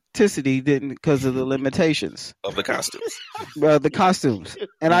twerkticity didn't because of the limitations, Of the costumes. the costumes.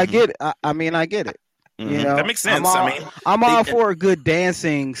 And I get it. I mean, I get it. Mhm. You know, That makes sense. I'm all, I mean, I'm all they- for a good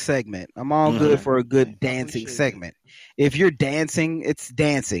dancing segment. I'm all Mhm. good for a good I dancing appreciate that. segment. If you're dancing, it's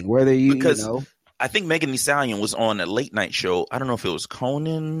dancing. Whether you Because- know, I think Megan Thee Stallion was on a late night show. I don't know if it was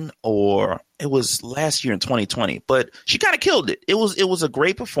Conan or it was last year in 2020, but she kind of killed it. It was a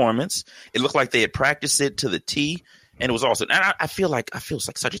great performance. It looked like they had practiced it to the T, and it was awesome. And I feel like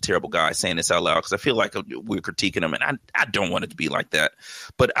such a terrible guy saying this out loud because I feel like we're critiquing him, and I don't want it to be like that.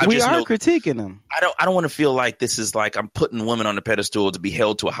 But I we just are know critiquing them. I don't want to feel like this is like I'm putting women on the pedestal to be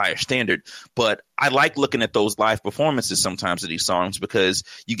held to a higher standard. But I like looking at those live performances sometimes of these songs because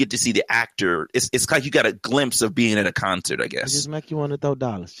you get to see the actor. It's like you got a glimpse of being at a concert, I It guess. just make you want to throw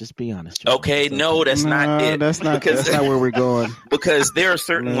dollars. Just be honest. Joe. Okay, It's no, that's not No, it. That's not. Because- That's not where we're going. Because there are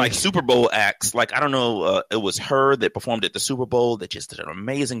certain No. like Super Bowl acts, like I don't know, it was her that performed at the Super Bowl that just did an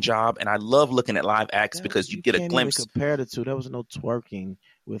amazing job, and I love looking at live acts because you get a can't glimpse. Even compare the two. There was no twerking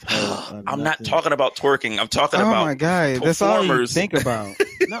with her. I'm not nothing. talking about twerking. I'm talking Oh about my god, that's all you performers. think about.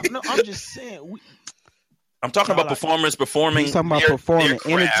 No, I'm just saying. I'm talking No, about like- performers performing. He's talking about their performing, craft.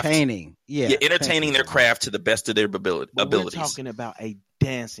 entertaining. Yeah, Entertaining their craft to the best of their But abilities. we're talking about a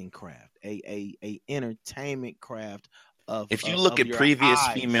dancing craft, a entertainment craft. If you of- look of at your previous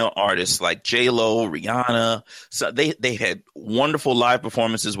eyes. female artists like J Lo, Rihanna, so they had wonderful live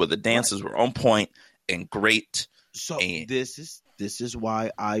performances where the dances were on point and great. So and- this is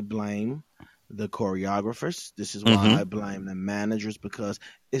why I blame the choreographers. This is why I blame the managers, because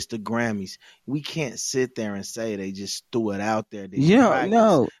it's the Grammys. We can't sit there and say they just threw it out there.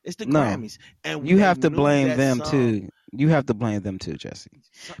 No, it's the Grammys, and you have to blame them song. too. You have to blame them too, Jesse,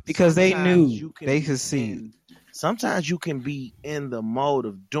 because they knew they could see. Sometimes you can be in the mode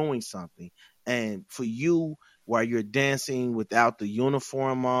of doing something, and for you, while you're dancing without the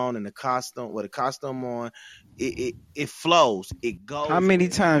uniform on and the costume, with a costume on, it flows. It goes. How many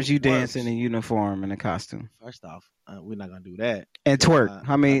times you dance in a uniform and a costume? First off, we're not gonna do that. And twerk.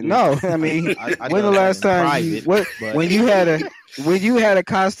 I mean, when the last time when you had a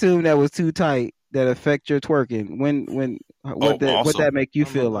costume that was too tight that affect your twerking? What that make you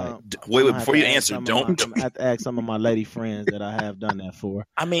feel like? Wait, before you answer, don't. I have to ask some of my lady friends that I have done that for.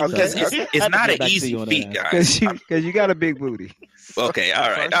 I mean, because it's not an easy feat, guys. Because you got a big booty. Okay, all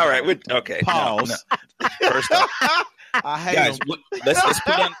right. Okay. Pause. No. First off, I hate guys, them. let's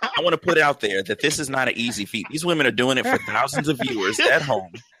put on. I want to put it out there that this is not an easy feat. These women are doing it for thousands of viewers at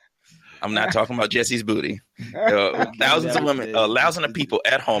home. I'm not talking about Jesse's booty. Thousands of women, thousands of people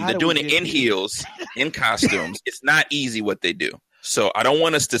at home. They're doing it in heels, in costumes. It's not easy what they do. So I don't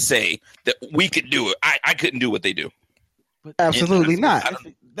want us to say that we could do it. I couldn't do what they do. But absolutely not.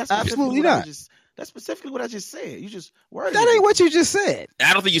 That's absolutely not. That's specifically what I just said. You just worded that ain't what you just said.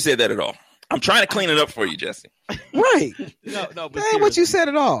 I don't think you said that at all. I'm trying to clean it up for you, Jesse. Right. No, but that ain't what you said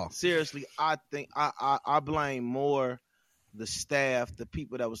at all. Seriously, I think I blame more the staff, the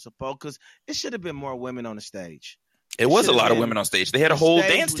people that was supposed, because it should have been more women on the stage. It was a lot of women on stage. They had a whole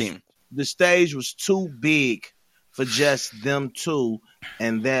dance team. The stage was too big for just them two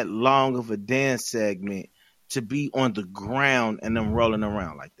and that long of a dance segment to be on the ground and them rolling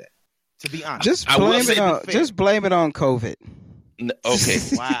around like that. To be honest, just blame it on COVID. Okay.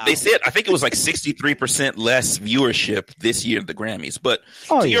 Wow. They said, I think it was like 63% less viewership this year at the Grammys. But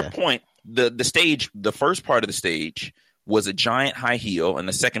to your point, the stage, the first part of the stage was a giant high heel, and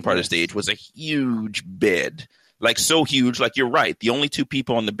the second part of the stage was a huge bed. Like, so huge, like, you're right. The only two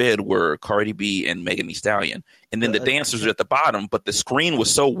people on the bed were Cardi B and Megan Thee Stallion. And then the dancers were at the bottom, but the screen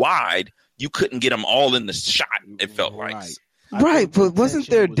was so wide, you couldn't get them all in the shot, it felt like. Right, but wasn't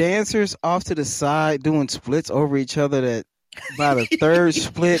there dancers off to the side doing splits over each other that by the third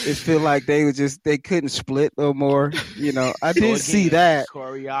split, it feel like they couldn't split no more. You know, I did see that.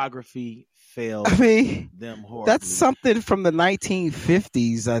 Choreography failed. I mean, them horribly. That's something from the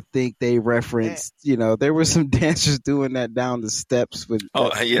 1950s. I think they referenced. You know, there were some dancers doing that down the steps with.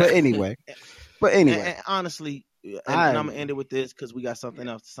 But anyway. And honestly, and I'm gonna end it with this because we got something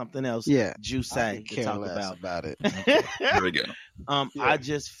else. Yeah, Juice to talk about it. There we go. I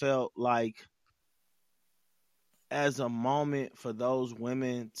just felt like, as a moment for those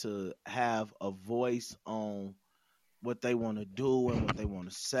women to have a voice on what they want to do and what they want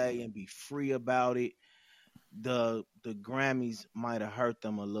to say and be free about it, the Grammys might have hurt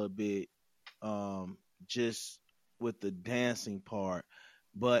them a little bit, just with the dancing part.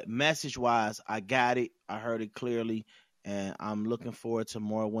 But message wise, I got it. I heard it clearly, and I'm looking forward to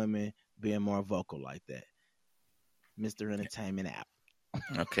more women being more vocal like that. Mr. Entertainment out.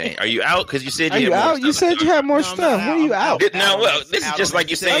 Okay, are you out? Because you said you out. You said you had more stuff. When are you out? No, well, this is just like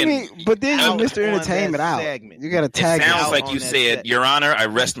you saying. I mean, but then you Mr. Entertainment out. You got to tag. It sounds like you said, "Your Honor, I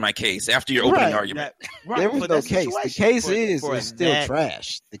rest my case." After your opening argument, there was no case. The case is still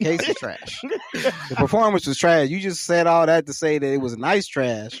trash. The case is trash. The performance was trash. You just said all that to say that it was nice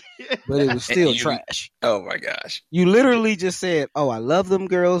trash, but it was still trash. Oh my gosh! You literally just said, "Oh, I love them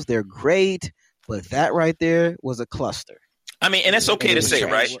girls. They're great," but that right there was a cluster. I mean, and it's okay to say,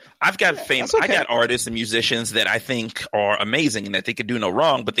 right? I've got I got artists and musicians that I think are amazing and that they could do no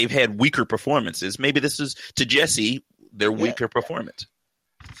wrong, but they've had weaker performances. Maybe this is, to Jesse, their weaker performance.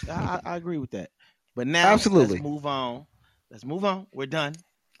 I agree with that. But now, let's move on. We're done.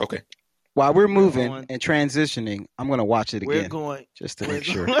 Okay. While we're moving and transitioning, I'm going to watch it again. We're going just to make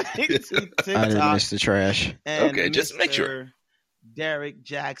sure. I didn't miss the trash. Okay, just make sure. Derek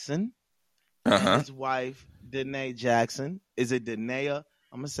Jackson and his wife, Danae Jackson. Is it Danae? I'm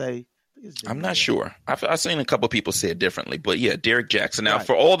going to say. I'm not sure. I've seen a couple people say it differently, but yeah, Derek Jackson. Now,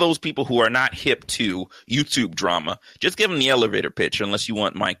 for all those people who are not hip to YouTube drama, just give them the elevator pitch unless you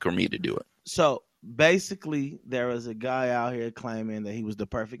want Mike or me to do it. So basically, there was a guy out here claiming that he was the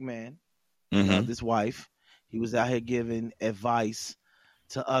perfect man. Loved his wife. He was out here giving advice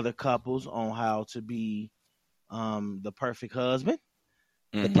to other couples on how to be the perfect husband,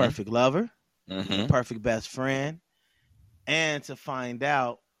 the perfect lover, the perfect best friend, and to find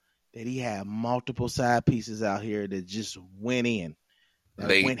out that he had multiple side pieces out here that just went in,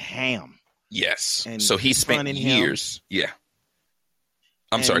 went ham. Yes. And so he spent years. Yeah.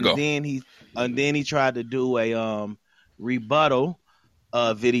 I'm sorry, go. Then he tried to do a rebuttal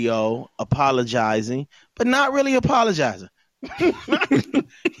video apologizing, but not really apologizing.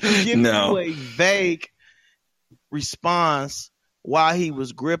 Giving you a vague response while he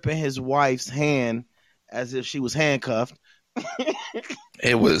was gripping his wife's hand as if she was handcuffed.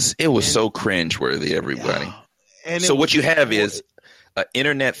 It was so cringeworthy, everybody. And so what you have is an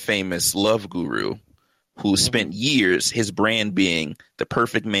internet famous love guru who spent years, his brand being the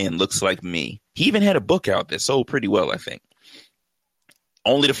perfect man looks like me. He even had a book out that sold pretty well, I think.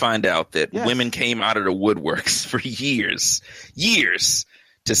 Only to find out that women came out of the woodworks for years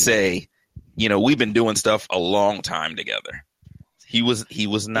to say, you know, we've been doing stuff a long time together. He was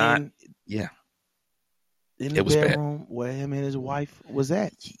not. In the bedroom where him and his wife was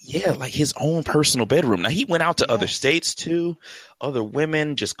at. Yeah, like his own personal bedroom. Now, he went out to other states, too. Other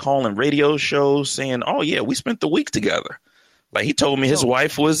women just calling radio shows saying, oh, yeah, we spent the week together. Like, he told me his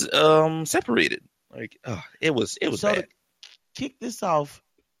wife was separated. Like, it was bad. To kick this off,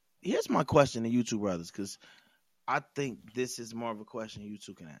 here's my question to you two brothers, because I think this is more of a question you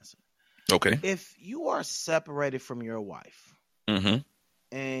two can answer. Okay. If you are separated from your wife,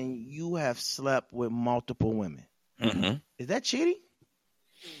 and you have slept with multiple women, is that cheating?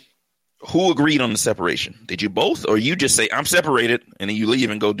 Who agreed on the separation? Did you both, or you just say I'm separated and then you leave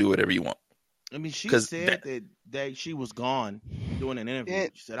and go do whatever you want? I mean, she said that she was gone doing an interview.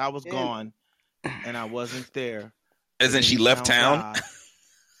 She said I was gone and I wasn't there. As in she left town?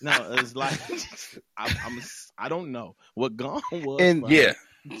 No, it's like I don't know what gone was. And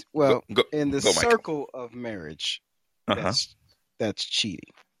well, in the circle of marriage, that's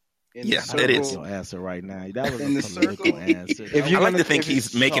cheating. That is your answer right now. That was in the political answer. If you like to think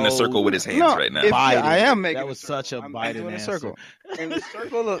he's making a circle with his hands right now, I am making. That was such a Biden answer. Circle.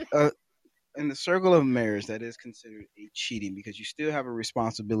 In the circle of marriage, that is considered a cheating because you still have a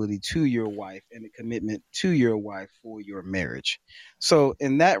responsibility to your wife and a commitment to your wife for your marriage. So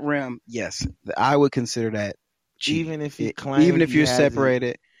in that realm, yes, I would consider that cheating. Even if you're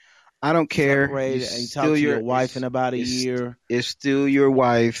separated. I don't care. And you talk to your wife in about a year. It's still your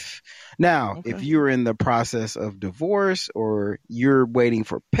wife. Now, if you're in the process of divorce or you're waiting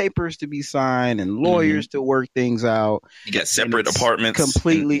for papers to be signed and lawyers to work things out. You got separate apartments.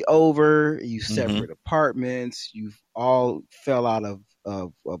 Completely over. You separate apartments. You've all fell out of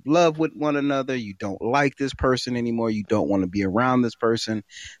love with one another. You don't like this person anymore. You don't want to be around this person.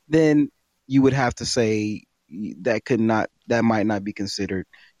 Then you would have to say that might not be considered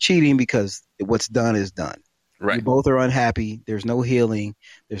cheating because what's done is done. Right. You both are unhappy. There's no healing.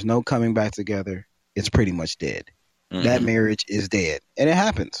 There's no coming back together. It's pretty much dead. That marriage is dead. And it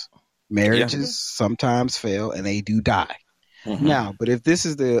happens. Marriages sometimes fail and they do die. Now, but if this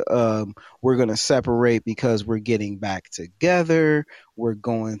is we're going to separate because we're getting back together, we're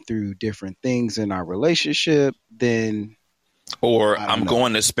going through different things in our relationship, then... Or I'm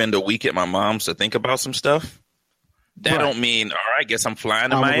going to spend a week at my mom's to think about some stuff. That don't mean, all right, guess I'm flying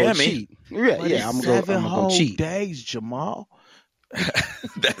to Miami. I'm going to go cheat. 7 whole days, Jamal.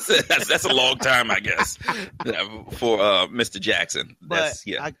 that's a long time, I guess, for Mr. Jackson.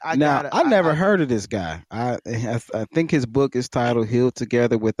 I never heard of this guy. I think his book is titled "Healed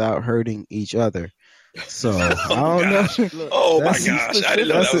Together Without Hurting Each Other." So I don't know. Oh my gosh, I didn't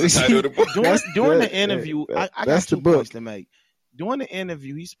know that was the title of the book. During the interview, I got 2 points to make. During the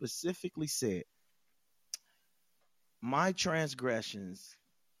interview, he specifically said, "My transgressions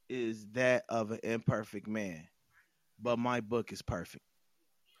is that of an imperfect man, but my book is perfect."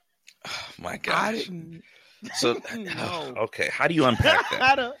 Oh my gosh. I didn't. So okay, how do you unpack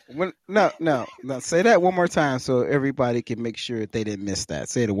that? No. Say that one more time so everybody can make sure they didn't miss that.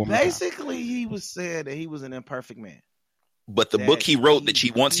 Say it one more time. Basically, he was saying that he was an imperfect man, but the book he wrote that she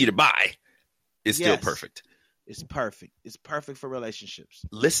wants you to buy is still perfect. It's perfect. It's perfect for relationships.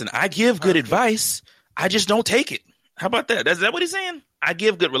 Listen, I give good advice. I just don't take it. How about that? Is that what he's saying? I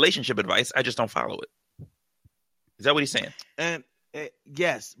give good relationship advice. I just don't follow it. Is that what he's saying? And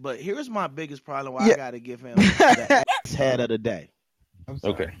yes, but here's my biggest problem. Why I got to give him the head of the day.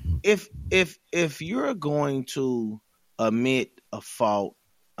 Okay. If you're going to admit a fault,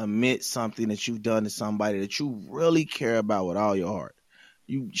 admit something that you've done to somebody that you really care about with all your heart,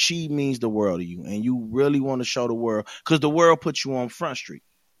 she means the world to you, and you really want to show the world because the world puts you on Front Street.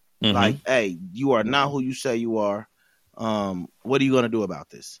 Like, hey, you are not who you say you are. What are you going to do about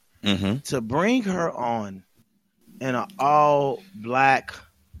this? To bring her on in an all black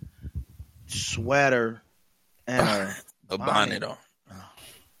sweater and a bonnet on,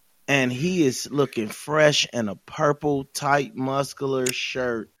 and he is looking fresh in a purple tight muscular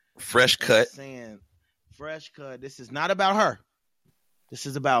shirt, fresh cut, saying fresh cut. This is not about her. This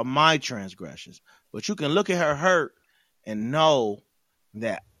is about my transgressions. But you can look at her hurt and know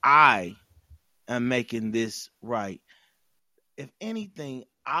that I am making this right. If anything,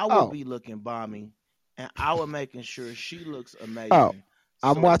 I will be looking balmy, and I will making sure she looks amazing. Oh,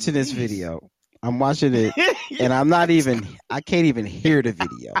 I'm So watching this these- video. I'm watching it, and I can't even hear the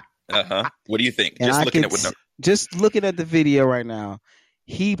video. What do you think? And Just I looking can at what? just looking at the video right now,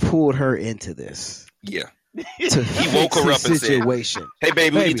 he pulled her into this. Yeah. He woke her up and said, situation. Hey,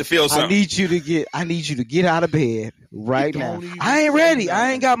 baby, we need to feel I something. need you to get out of bed right now. Don't even I ain't say ready. nothing.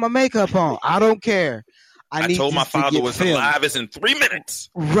 I ain't got my makeup on. I don't care. I need told my this to father get was filmed alive is in 3 minutes.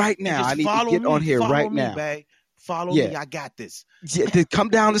 right now. Just I need to follow get me, on here follow right me, now. babe. Follow Yeah. me. I got this. Yeah, to come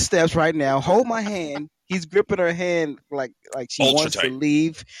down the steps right now. Hold my hand. He's gripping her hand like she Ultra wants tight. to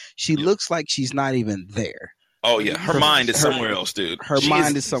leave. She looks like she's not even there. Oh yeah, her mind is her- somewhere else, dude. Her She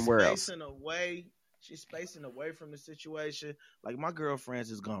mind is is somewhere else. She's spacing away from the situation. Like my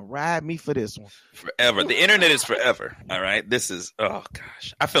girlfriend's is gonna ride me for this one. forever. The internet is forever. All right, this is oh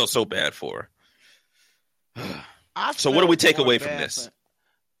gosh, I felt so bad for her. So what do we take away from this?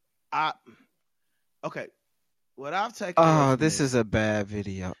 Okay. What I've taken. away Oh, from this is a bad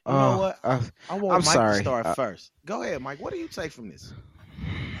video. You know what? I want I'm Mike sorry. to start first. Go ahead, Mike. What do you take from this?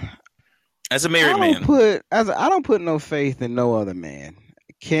 As a married I man, don't put no faith in no other man.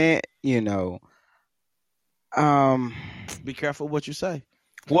 Can't Be careful what you say.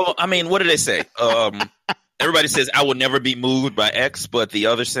 well, I mean, what do they say? Everybody says I will never be moved by X, but the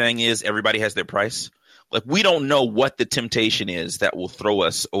other saying is everybody has their price. Like we don't know what the temptation is that will throw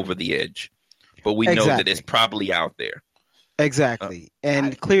us over the edge, but we know that Exactly. it's probably out there. exactly.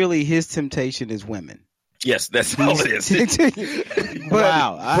 And clearly his temptation is women. Yes, that's all it is. But-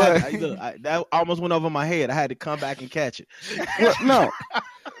 Wow. but- That almost went over my head. I had to come back and catch it. Well,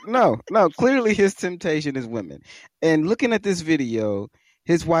 no. Clearly, his temptation is women. And looking at this video,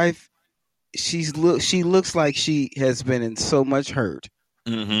 his wife, she looks like she has been in so much hurt,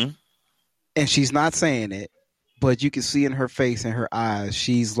 Mm-hmm. and she's not saying it, but you can see in her face and her eyes,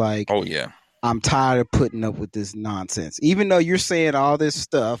 she's like, Oh yeah. "I'm tired of putting up with this nonsense." Even though you're saying all this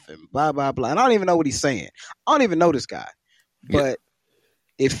stuff and blah blah blah, and I don't even know what he's saying. I don't even know this guy, but.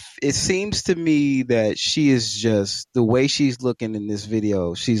 If it seems to me that she is just the way she's looking in this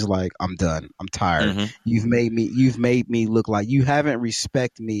video, she's like, I'm done. I'm tired. Mhm. You've made me look like you haven't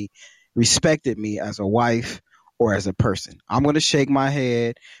respected me as a wife or as a person. I'm going to shake my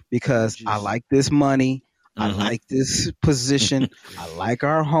head because I Jeez. like this money. I Mhm. like this position. I like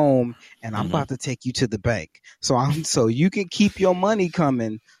our home, and I'm Mhm. about to take you to the bank. So you can keep your money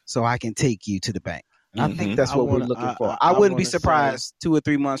coming so I can take you to the bank. And I think Mhm. that's I what wanna- we're looking I- for. I- I I wouldn't be wanna say- surprised 2 or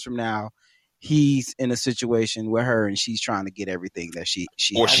 3 months from now he's in a situation with her and she's trying to get everything that she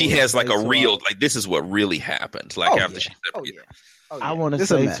Or has. she wanna has like say a to real our- like this is what really happened. Like Oh, after yeah. she said, Oh you yeah. know. Oh, I yeah. want to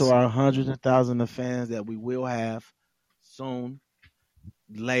This a say mess. to our hundreds of thousands of fans that we will have soon,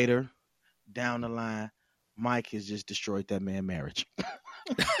 later, down the line, Mike has just destroyed that man's marriage.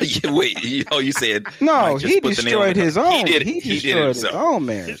 Yeah, wait, you said No, Mike just he put the nail in destroyed the his coffin. own. He did He it destroyed his himself. own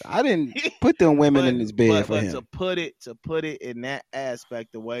marriage. I didn't put them women in his bed for but him. to put it in that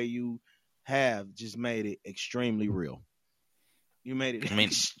aspect, the way you have just made it extremely real. You made it I mean,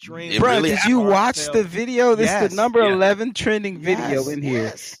 extremely. it Bro, really did you watch heartfelt. the video? This is Yes. the number Yeah. 11 trending video Yes, in here.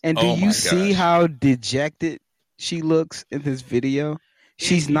 yes. And do Oh my you see gosh. how dejected she looks in this video?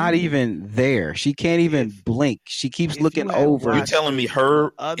 She's not even there. She can't even If- blink. She keeps if looking you had over. You're watched telling me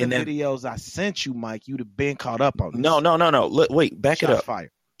her the other and then videos I sent you, Mike, you'd have been caught up on this. no. Look, wait, back it Shots up. fired.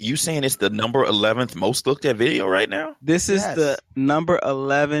 You saying it's the number 11th most looked at video right now? This is Yes. the number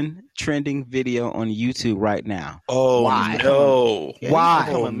 11 trending video on YouTube right now. Oh Why? no! Yeah, Why? he's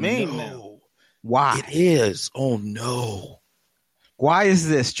become Oh a meme now. no! Why? It is. Oh no! Why is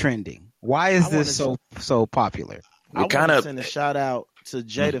this trending? Why is I this so popular? I We're want kind to of send a shout out to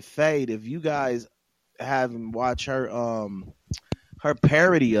Jada Fade. If you guys haven't watched her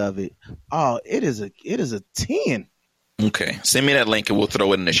parody of it, oh, it is a 10. okay. Send me that link and we'll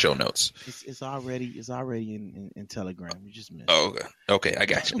throw it in the show notes. It's already in Telegram. You just missed. Oh, okay. I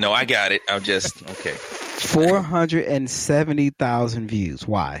got you. No, I got it. I'm just okay. 470,000 views.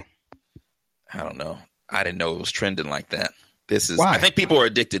 Why? I don't know. I didn't know it was trending like that. This is. Why? I think people are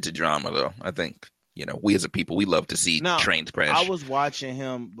addicted to drama, though. I think we as a people we love to see No, trains crash. I was watching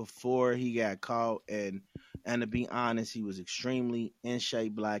him before he got caught, and to be honest, he was extremely in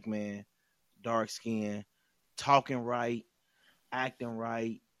shape black man, dark skin, talking right, acting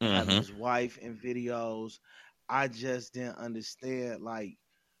right, having Mhm. his wife in videos. I just didn't understand like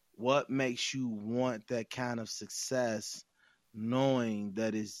what makes you want that kind of success, knowing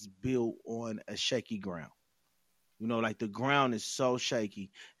that it's built on a shaky ground. You know, like the ground is so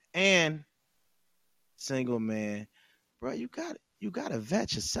shaky. And single man, bro, you gotta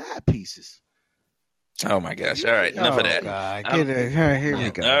vet your side pieces. Oh my gosh! All right, enough of that. God. I'm- Here we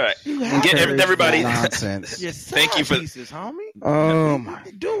go. All right, You have Get to everybody- nonsense. your side Thank you for- pieces, homie. Oh my.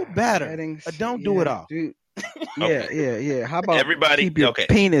 Do better. Settings. Or don't do it all. Dude. Okay. Yeah. How about Everybody- keep your okay.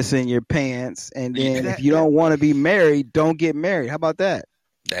 penis in your pants, and then That- if you don't want to be married, don't get married. How about that?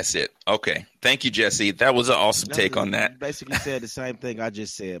 That's it. Okay, thank you, Jesse. That was an awesome take on that. You basically said the same thing I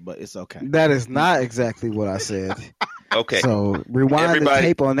just said, but it's okay. That is not exactly what I said. Okay, So rewind Everybody- the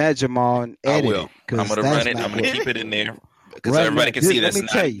tape on that, Jamal, and I edit will. it, 'cause I'm gonna that's run it. not I'm gonna what- keep it in there because Right, everybody look, can see let that's me not.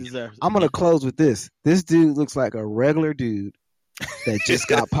 tell you. Deserves it. I'm gonna close with this. This dude looks like a regular dude that just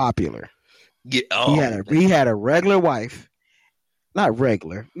got popular. Yeah, oh, He had a regular wife, not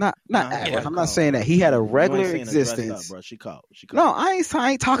regular, not Nah, average. yeah. I'm not saying that he had a You ain't regular seen her dressed up, existence. bro. She called. No, I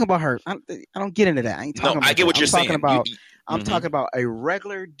ain't talking about her. I don't get into that. I ain't no, talking about I get what that. you're I'm saying. talking about. You- I'm Mhm. talking about a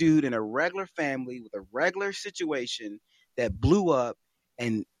regular dude in a regular family with a regular situation that blew up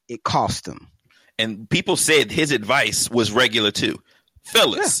and it cost him. and people said his advice was regular too.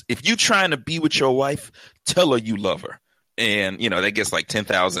 Fellas, if you trying to be with your wife, tell her you love her. And that gets like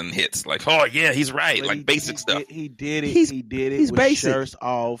 10,000 hits. Like, oh yeah, he's right. But Like basic stuff. He did it. He's- He did it he's with basic. shirts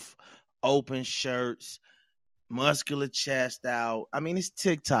off, open shirts, muscular chest out. I mean, it's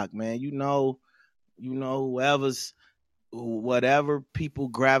TikTok, man. Whatever people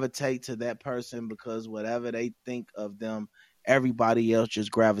gravitate to that person because whatever they think of them, everybody else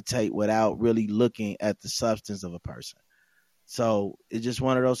just gravitate without really looking at the substance of a person. So it's just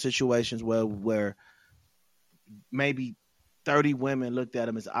one of those situations where maybe 30 women looked at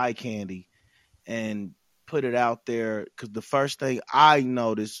him as eye candy and put it out there. Because the first thing I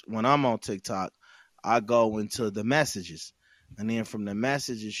notice when I'm on TikTok, I go into the messages. And then from the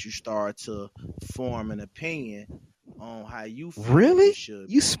messages, you start to form an opinion on how you feel Really? it should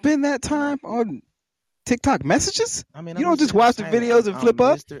be. You spend that time on TikTok messages? I mean, You I'm don't just Mr. watch the Entertainment. videos and flip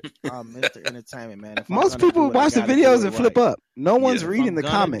up? I'm Mr. Entertainment, man. If I'm Most gonna people do it, I watch the gotta do videos it and flip right. up. No one's Yeah. If reading I'm the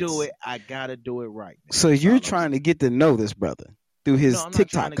gonna comments. do it, I gotta do it right. man. So That's you're all I'm trying to saying. get to know this brother through his No, I'm not trying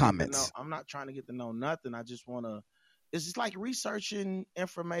TikTok to get to comments. I'm not trying to get to know nothing. I just want to. It's just like researching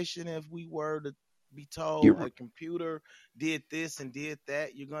information. If we were to be told You're- a computer did this and did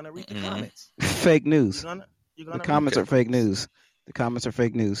that, you're gonna read the Mhm. comments. Fake news. You're gonna The read comments the are fake news. The comments are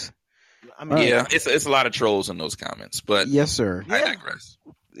fake news. I mean, Yeah, it's a lot of trolls in those comments, but Yes, sir. I Yeah. digress.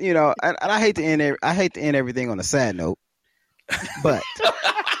 And I hate to end. I hate to end everything on a sad note, but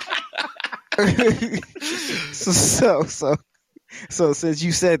so since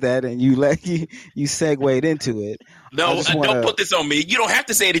you said that and you segued into it, I No, just don't wanna- put this on me. You don't have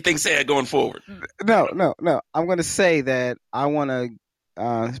to say anything sad going forward. no. I'm going to say that I want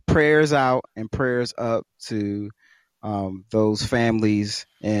to prayers out and prayers up to those families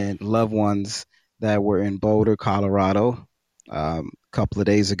and loved ones that were in Boulder, Colorado. A couple of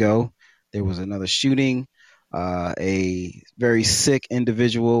days ago, there was another shooting. A very sick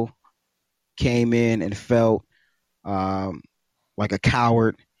individual came in and felt like a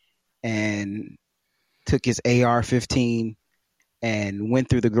coward and took his AR-15 and went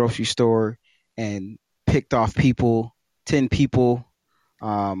through the grocery store and picked off 10 people.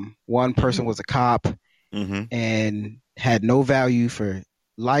 One person was a cop Mm-hmm. and had no value for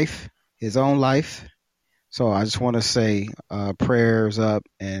life, his own life. So I just want to say prayers up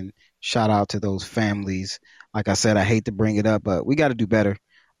and shout out to those families. Like I said, I hate to bring it up, but we got to do better.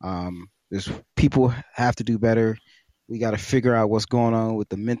 People have to do better. We got to figure out what's going on with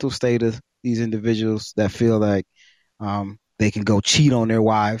the mental state of these individuals that feel like they can go cheat on their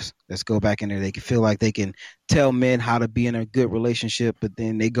wives. Let's go back in there. They can feel like they can tell men how to be in a good relationship, but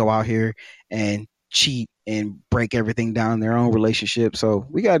then they go out here and cheat and break everything down in their own relationship. So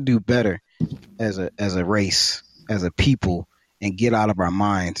we got to do better as a race, as a people, and get out of our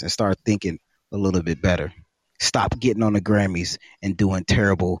minds and start thinking a little bit better. Stop getting on the Grammys and doing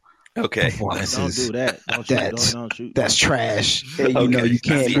terrible Okay. don't performances. do that. Don't shoot. That's- Don't shoot. That's trash. And, Okay. you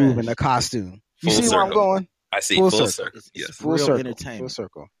can't I see. move in a costume. You Full see where I'm circle. going? I see. Full Full circle. circle. It's Yes. Full real circle. Full entertainment.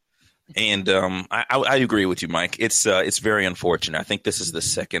 circle. And I agree with you, Mike. It's very unfortunate. I think this is the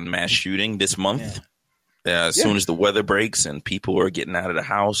second mass shooting this month. As soon as the weather breaks and people are getting out of the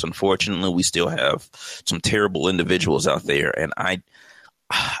house, unfortunately, we still have some terrible individuals out there. And I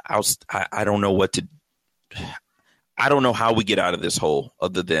don't know what to. I don't know how we get out of this hole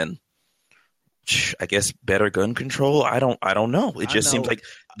other than, I guess, better gun control. I don't know. It just seems like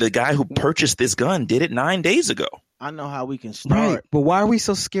the guy who purchased this gun did it 9 days ago. I know how we can start. Right. But why are we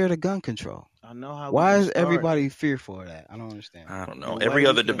so scared of gun control? I know how. Why we is can start. everybody fearful of that? I don't understand. I don't know. The Every way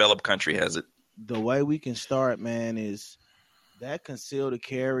other we can- developed country has it. the way we can start, man, is that concealed to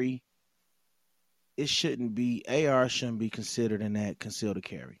carry. It shouldn't be AR shouldn't be considered in that concealed to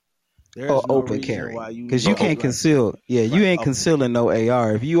carry. There's Or no open reason carry, why you because you can't conceal. Yeah, you ain't open. concealing no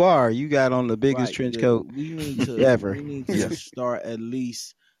AR. If you are, you got on the biggest trench coat We need to ever. we need to start at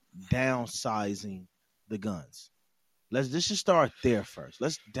least downsizing the guns. Let's just start there first.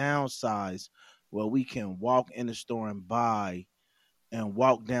 Let's downsize where we can walk in the store and buy and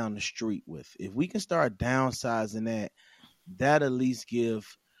walk down the street with. If we can start downsizing that at least give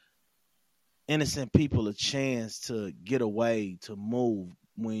innocent people a chance to get away, to move.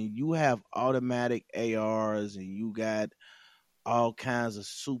 When you have automatic ARs and you got all kinds of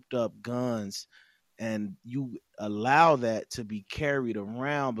souped up guns and you allow that to be carried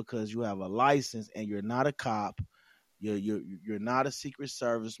around because you have a license and you're not a cop, you're not a secret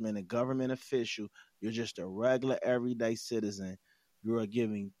serviceman, a government official, you're just a regular everyday citizen. You are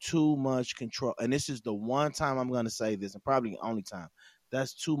giving too much control. And this is the one time I'm going to say this, and probably the only time.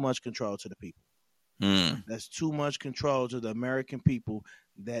 That's too much control to the people. That's too much control to the American people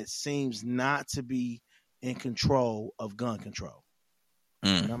that seems not to be in control of gun control.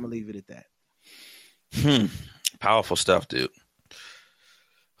 And I'm going to leave it at that. Powerful stuff, dude.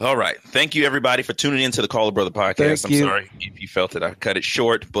 All right. Thank you, everybody, for tuning into the Caller Brother podcast. I'm sorry if you felt that I cut it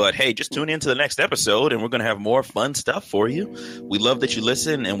short, but hey, just tune into the next episode and we're going to have more fun stuff for you. We love that you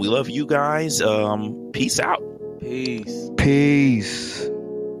listen and we love you guys. Peace out. Peace. Peace.